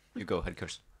 You go ahead,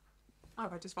 Kirsten. Oh,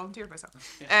 I just volunteered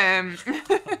myself. Yeah.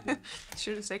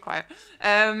 Should have stayed quiet.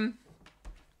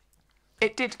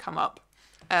 It did come up,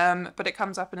 but it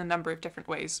comes up in a number of different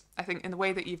ways. I think in the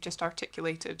way that you've just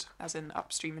articulated, as in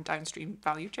upstream and downstream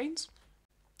value chains,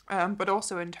 but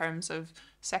also in terms of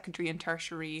secondary and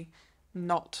tertiary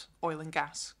not oil and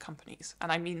gas companies.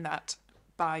 And I mean that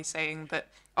by saying that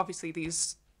obviously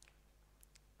these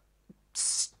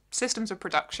systems of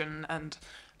production and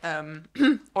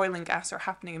oil and gas are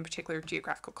happening in particular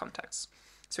geographical contexts.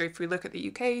 So if we look at the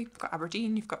UK, you've got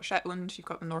Aberdeen, you've got Shetland, you've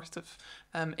got the north of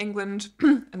England,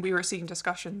 and we were seeing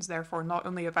discussions, therefore, not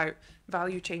only about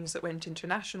value chains that went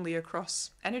internationally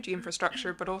across energy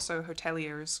infrastructure, but also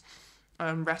hoteliers,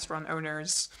 restaurant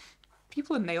owners.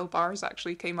 People in nail bars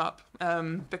actually came up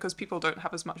because people don't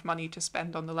have as much money to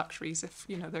spend on the luxuries if,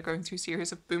 you know, they're going through a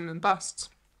series of boom and busts.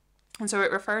 And so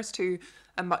it refers to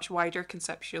a much wider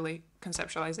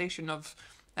conceptualization of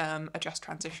a just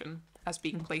transition as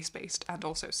being place-based and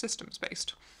also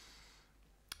systems-based.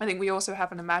 I think we also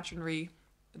have an imaginary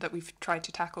that we've tried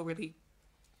to tackle really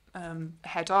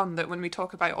head on, that when we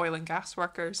talk about oil and gas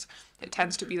workers, it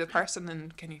tends to be the person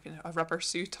in kind of, you know, a rubber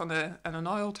suit on an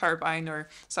oil turbine, or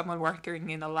someone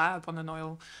working in a lab on an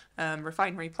oil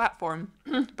refinery platform.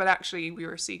 But actually we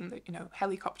were seeing that, you know,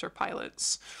 helicopter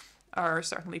pilots are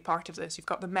certainly part of this. You've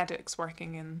got the medics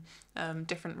working in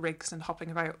different rigs and hopping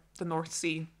about the North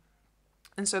Sea.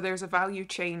 And so there's a value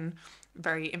chain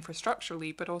very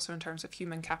infrastructurally, but also in terms of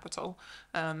human capital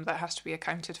that has to be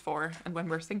accounted for. And when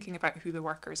we're thinking about who the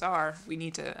workers are, we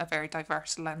need a very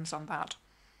diverse lens on that.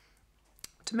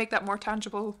 To make that more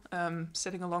tangible,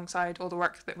 sitting alongside all the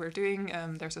work that we're doing,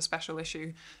 there's a special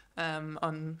issue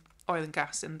on oil and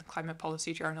gas in the Climate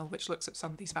Policy Journal, which looks at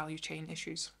some of these value chain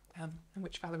issues and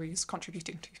which Valérie is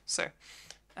contributing to. So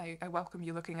I welcome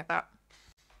you looking at that.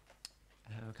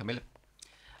 Camilla?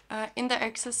 In the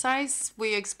exercise,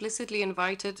 we explicitly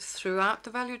invited throughout the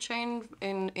value chain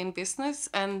in business,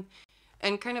 and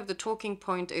kind of the talking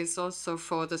point is also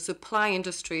for the supply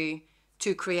industry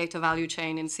to create a value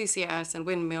chain in CCS and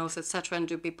windmills, etc., and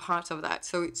to be part of that.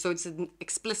 So it's an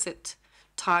explicit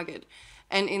target.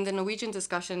 And in the Norwegian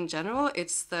discussion in general,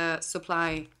 it's the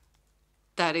supply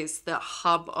that is the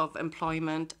hub of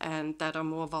employment and that are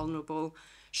more vulnerable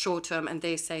short term, and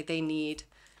they say they need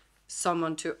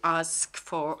someone to ask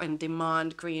for and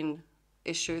demand green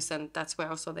issues, and that's where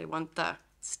also they want the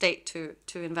state to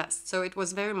invest. So it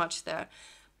was very much there.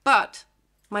 But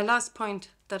my last point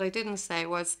that I didn't say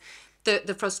was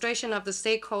the frustration of the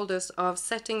stakeholders of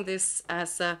setting this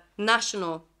as a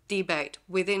national debate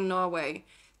within Norway,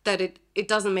 that it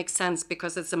doesn't make sense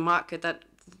because it's a market that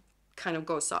kind of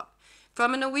goes up.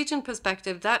 From a Norwegian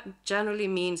perspective, that generally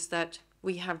means that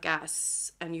we have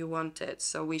gas and you want it,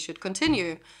 so we should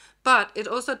continue. But it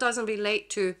also doesn't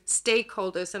relate to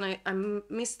stakeholders, and I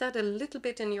missed that a little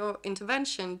bit in your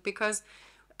intervention, because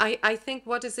I think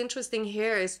what is interesting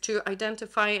here is to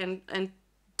identify and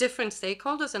different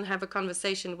stakeholders and have a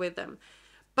conversation with them.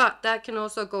 But that can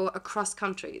also go across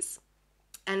countries.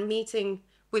 And meeting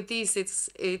with these,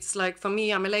 it's like, for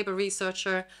me, I'm a labor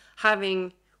researcher,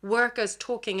 having workers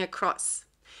talking across,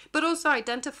 but also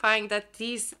identifying that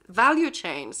these value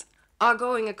chains are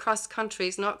going across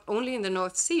countries, not only in the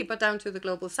North Sea, but down to the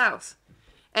global south.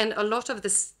 And a lot of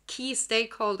the key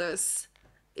stakeholders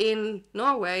in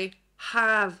Norway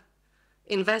have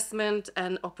investment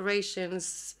and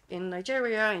operations in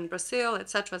Nigeria, in Brazil,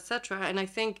 etc., etc. And I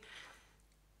think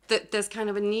that there's kind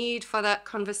of a need for that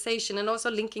conversation, and also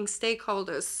linking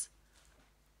stakeholders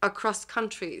across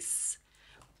countries,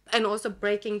 and also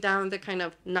breaking down the kind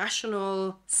of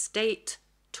national state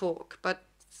talk, but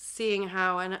seeing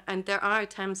how, and there are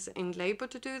attempts in labor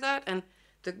to do that, and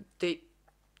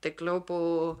the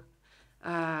global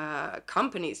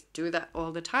companies do that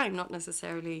all the time, not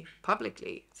necessarily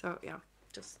publicly. So yeah,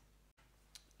 just.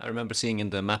 I remember seeing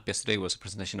in the map yesterday was a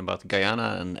presentation about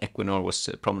Guyana, and Equinor was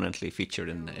prominently featured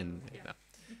in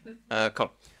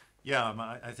Karl. Yeah,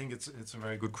 I think it's a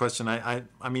very good question.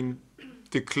 I mean,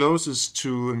 the closest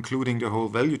to including the whole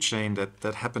value chain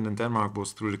that happened in Denmark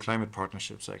was through the climate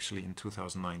partnerships, actually, in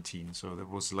 2019. So that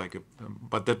was like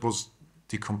but that was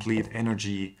the complete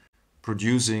energy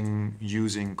producing,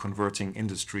 using, converting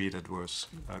industry that was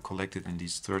collected in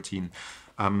these 13.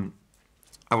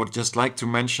 I would just like to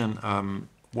mention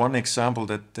one example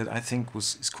that I think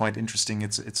is quite interesting.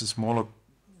 It's a smaller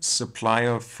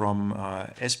supplier from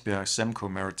Esbjerg,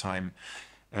 Semco Maritime,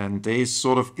 and they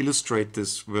sort of illustrate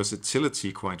this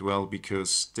versatility quite well,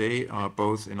 because they are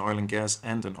both in oil and gas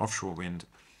and in offshore wind.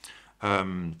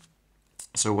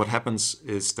 So what happens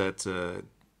is that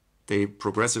they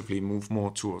progressively move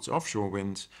more towards offshore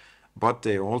wind, but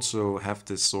they also have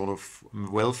this sort of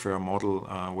welfare model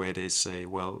where they say,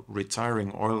 well,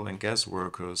 retiring oil and gas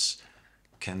workers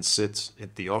can sit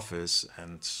at the office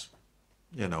and,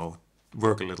 you know,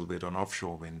 work a little bit on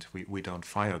offshore wind. We don't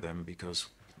fire them because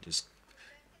just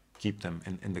keep them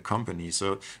in the company.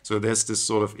 So there's this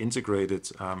sort of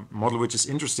integrated model, which is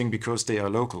interesting because they are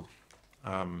local.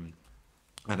 And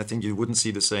I think you wouldn't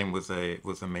see the same with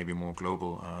a maybe more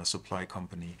global supply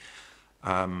company.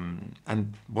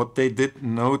 And what they did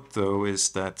note, though, is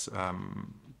that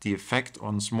the effect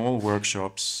on small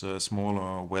workshops,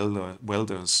 smaller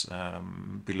welders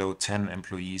below 10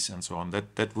 employees and so on,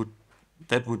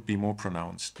 that would be more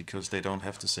pronounced because they don't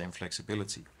have the same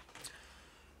flexibility.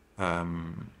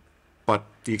 But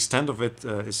the extent of it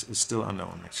is still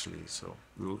unknown, actually. So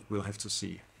we'll have to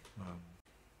see.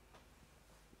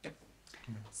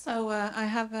 So I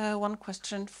have one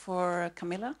question for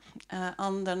Camilla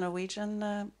on the Norwegian.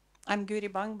 I'm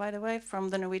Guri Bang, by the way, from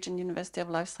the Norwegian University of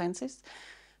Life Sciences.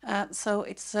 So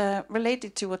it's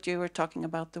related to what you were talking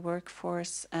about, the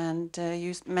workforce, and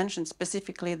you mentioned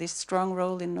specifically this strong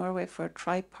role in Norway for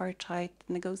tripartite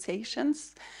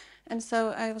negotiations. And so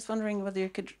I was wondering whether you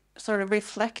could sort of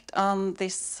reflect on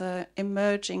this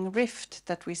emerging rift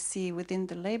that we see within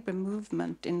the labor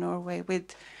movement in Norway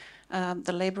with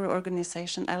the labor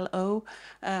organization LO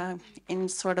in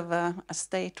sort of a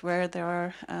state where there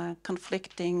are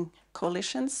conflicting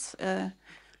coalitions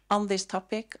on this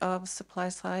topic of supply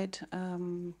side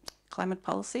climate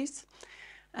policies,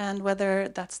 and whether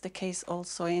that's the case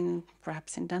also in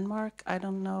perhaps in Denmark. I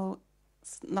don't know,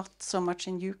 not so much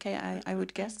in UK, I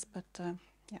would guess, but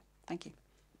yeah, thank you.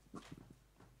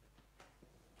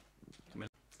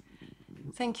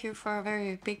 Thank you for a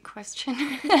very big question.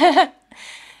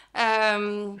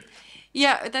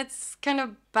 Yeah, that's kind of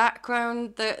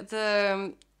background.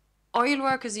 The oil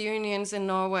workers unions in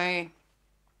Norway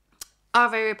are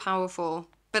very powerful,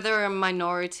 but they're a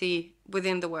minority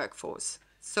within the workforce.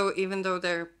 So even though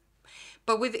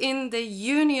but within the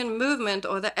union movement,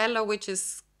 or the LO, which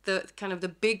is the kind of the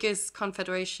biggest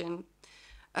confederation,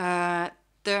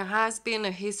 there has been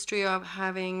a history of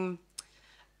having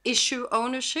issue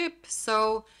ownership.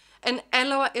 So, and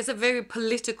LO is a very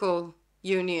political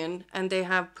union, and they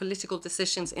have political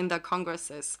decisions in their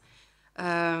congresses.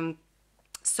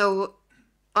 So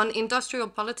on industrial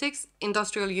politics,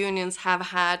 industrial unions have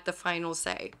had the final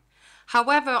say.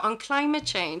 However, on climate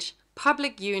change,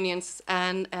 public unions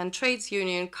and trades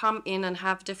union come in and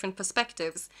have different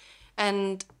perspectives,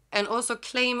 and also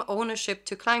claim ownership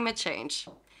to climate change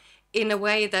in a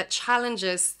way that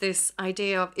challenges this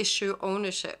idea of issue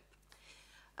ownership.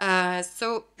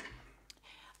 So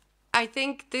I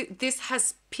think this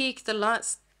has peaked the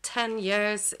last 10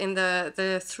 years in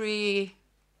the three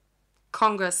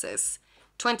congresses.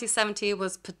 2017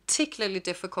 was particularly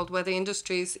difficult, where the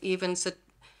industries even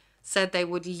said they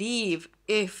would leave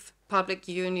if public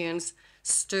unions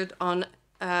stood on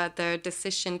their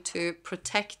decision to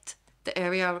protect the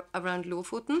area around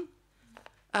Lofoten.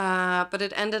 But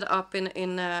it ended up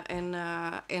in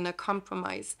a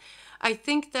compromise. I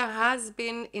think there has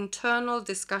been internal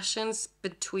discussions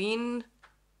between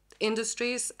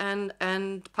industries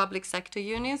and public sector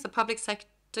unions. The public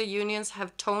sector unions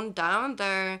have toned down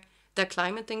their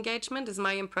climate engagement, is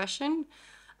my impression,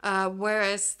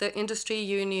 whereas the industry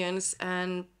unions,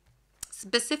 and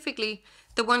specifically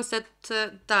the ones that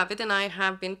David and I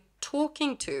have been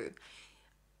talking to,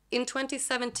 in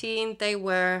 2017 they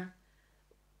were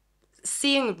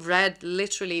seeing red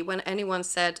literally when anyone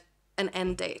said an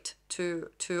end date to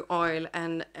oil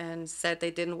and said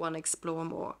they didn't want to explore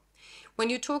more. When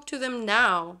you talk to them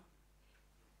now,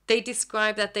 they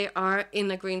describe that they are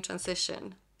in a green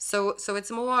transition. So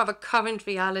it's more of a current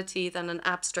reality than an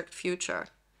abstract future.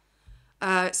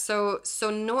 So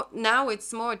now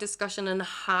it's more a discussion on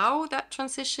how that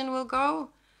transition will go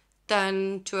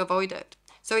than to avoid it.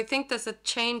 So I think there's a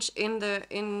change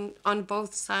on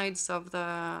both sides of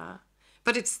the,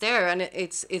 but it's there, and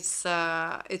it's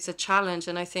a challenge.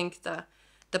 And I think the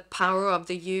power of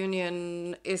the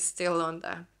union is still on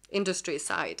the industry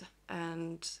side.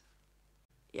 And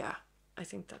yeah, I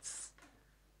think that's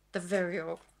the very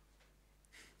old.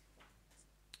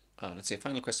 Let's see, a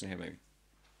final question here, maybe.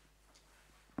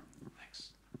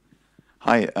 Thanks.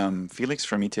 Hi, Felix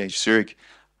from ETH Zurich.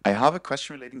 I have a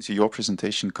question relating to your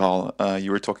presentation, Karl.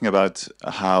 You were talking about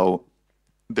how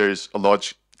there's a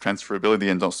large transferability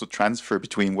and also transfer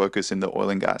between workers in the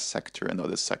oil and gas sector and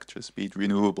other sectors, be it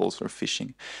renewables or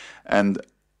fishing. And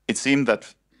it seemed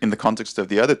that in the context of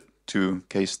the other two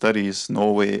case studies,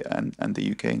 Norway and the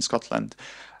UK and Scotland,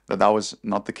 that was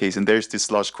not the case. And there's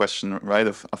this large question, right,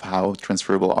 of how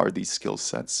transferable are these skill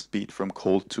sets, be it from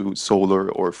coal to solar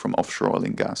or from offshore oil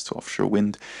and gas to offshore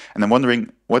wind. And I'm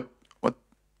wondering, what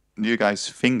do you guys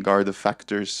think are the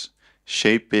factors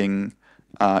shaping,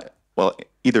 well,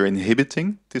 either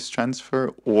inhibiting this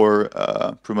transfer or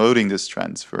promoting this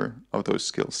transfer of those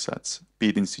skill sets? be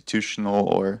it institutional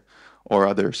or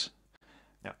others?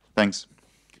 Yeah. Thanks.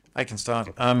 I can start.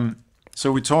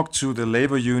 So we talked to the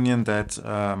labor union that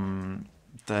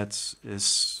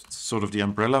is sort of the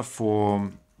umbrella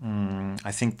for,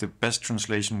 I think the best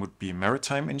translation would be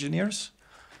maritime engineers.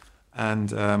 And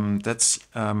that's,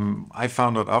 I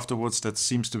found out afterwards, that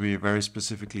seems to be a very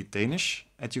specifically Danish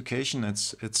education.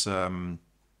 It's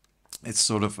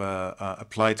sort of a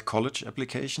applied college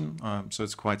application, so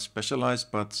it's quite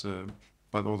specialized, but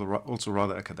also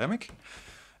rather academic.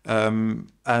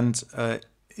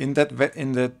 In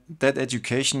that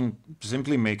education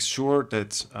simply makes sure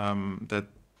that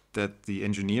that the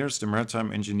engineers, the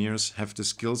maritime engineers, have the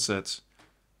skill set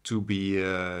to be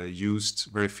used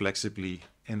very flexibly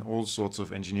in all sorts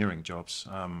of engineering jobs.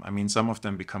 I mean, some of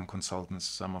them become consultants,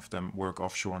 some of them work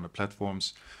offshore on the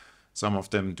platforms, some of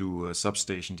them do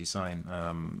substation design,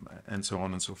 and so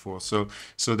on and so forth.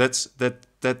 So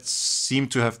that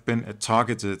seemed to have been a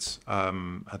targeted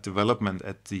development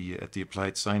at the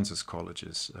applied sciences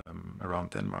colleges around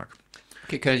Denmark.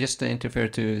 Okay, can I just interfere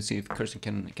to see if Kirsten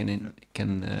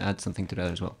can add something to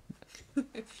that as well?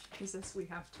 Is this, we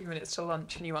have 2 minutes to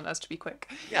lunch and you want us to be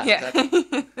quick? Yeah. Exactly.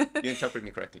 You interpret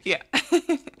me correctly. Yeah.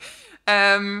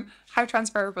 How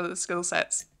transferable are the skill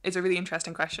sets is a really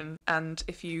interesting question. And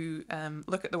if you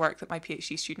look at the work that my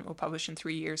PhD student will publish in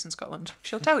 3 years in Scotland,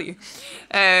 she'll tell you.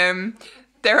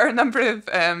 There are a number of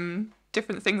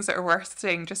different things that are worth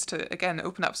saying just to, again,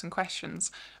 open up some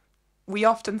questions. We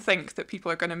often think that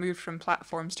people are going to move from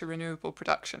platforms to renewable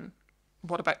production.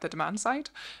 What about the demand side,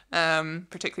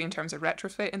 particularly in terms of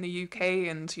retrofit in the UK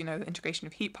and, you know, the integration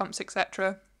of heat pumps,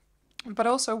 etc. But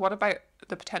also, what about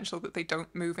the potential that they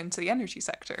don't move into the energy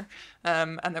sector,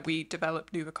 and that we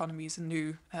develop new economies and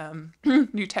new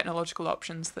new technological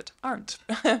options that aren't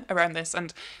around this?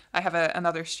 And I have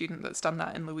another student that's done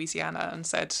that in Louisiana and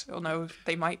said, oh no,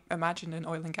 they might imagine an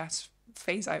oil and gas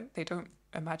phase out. They don't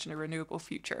imagine a renewable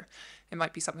future. It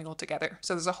might be something altogether.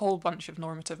 So there's a whole bunch of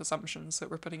normative assumptions that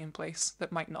we're putting in place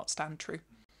that might not stand true.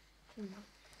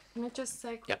 Can I just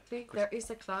say quickly, there is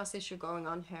a class issue going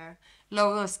on here.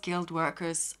 Lower skilled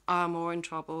workers are more in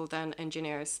trouble than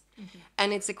engineers. Mm-hmm.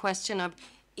 And it's a question of,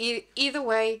 either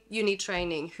way, you need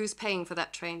training. Who's paying for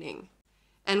that training?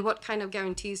 And what kind of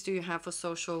guarantees do you have for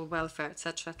social welfare,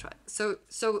 etc. So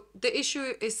the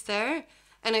issue is there.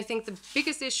 And I think the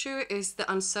biggest issue is the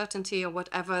uncertainty of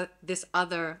whatever this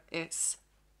other is.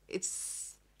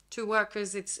 It's to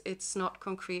workers, it's not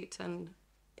concrete, and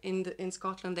in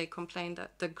Scotland they complain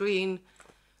that the green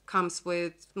comes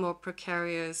with more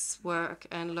precarious work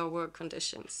and lower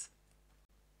conditions.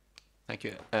 Thank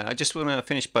you. I just want to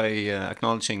finish by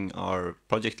acknowledging our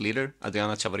project leader,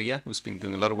 Adriana Chavarria, who's been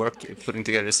doing a lot of work putting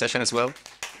together this session as well.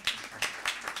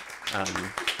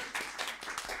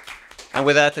 And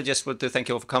with that, I just want to thank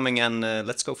you all for coming, and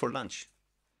let's go for lunch.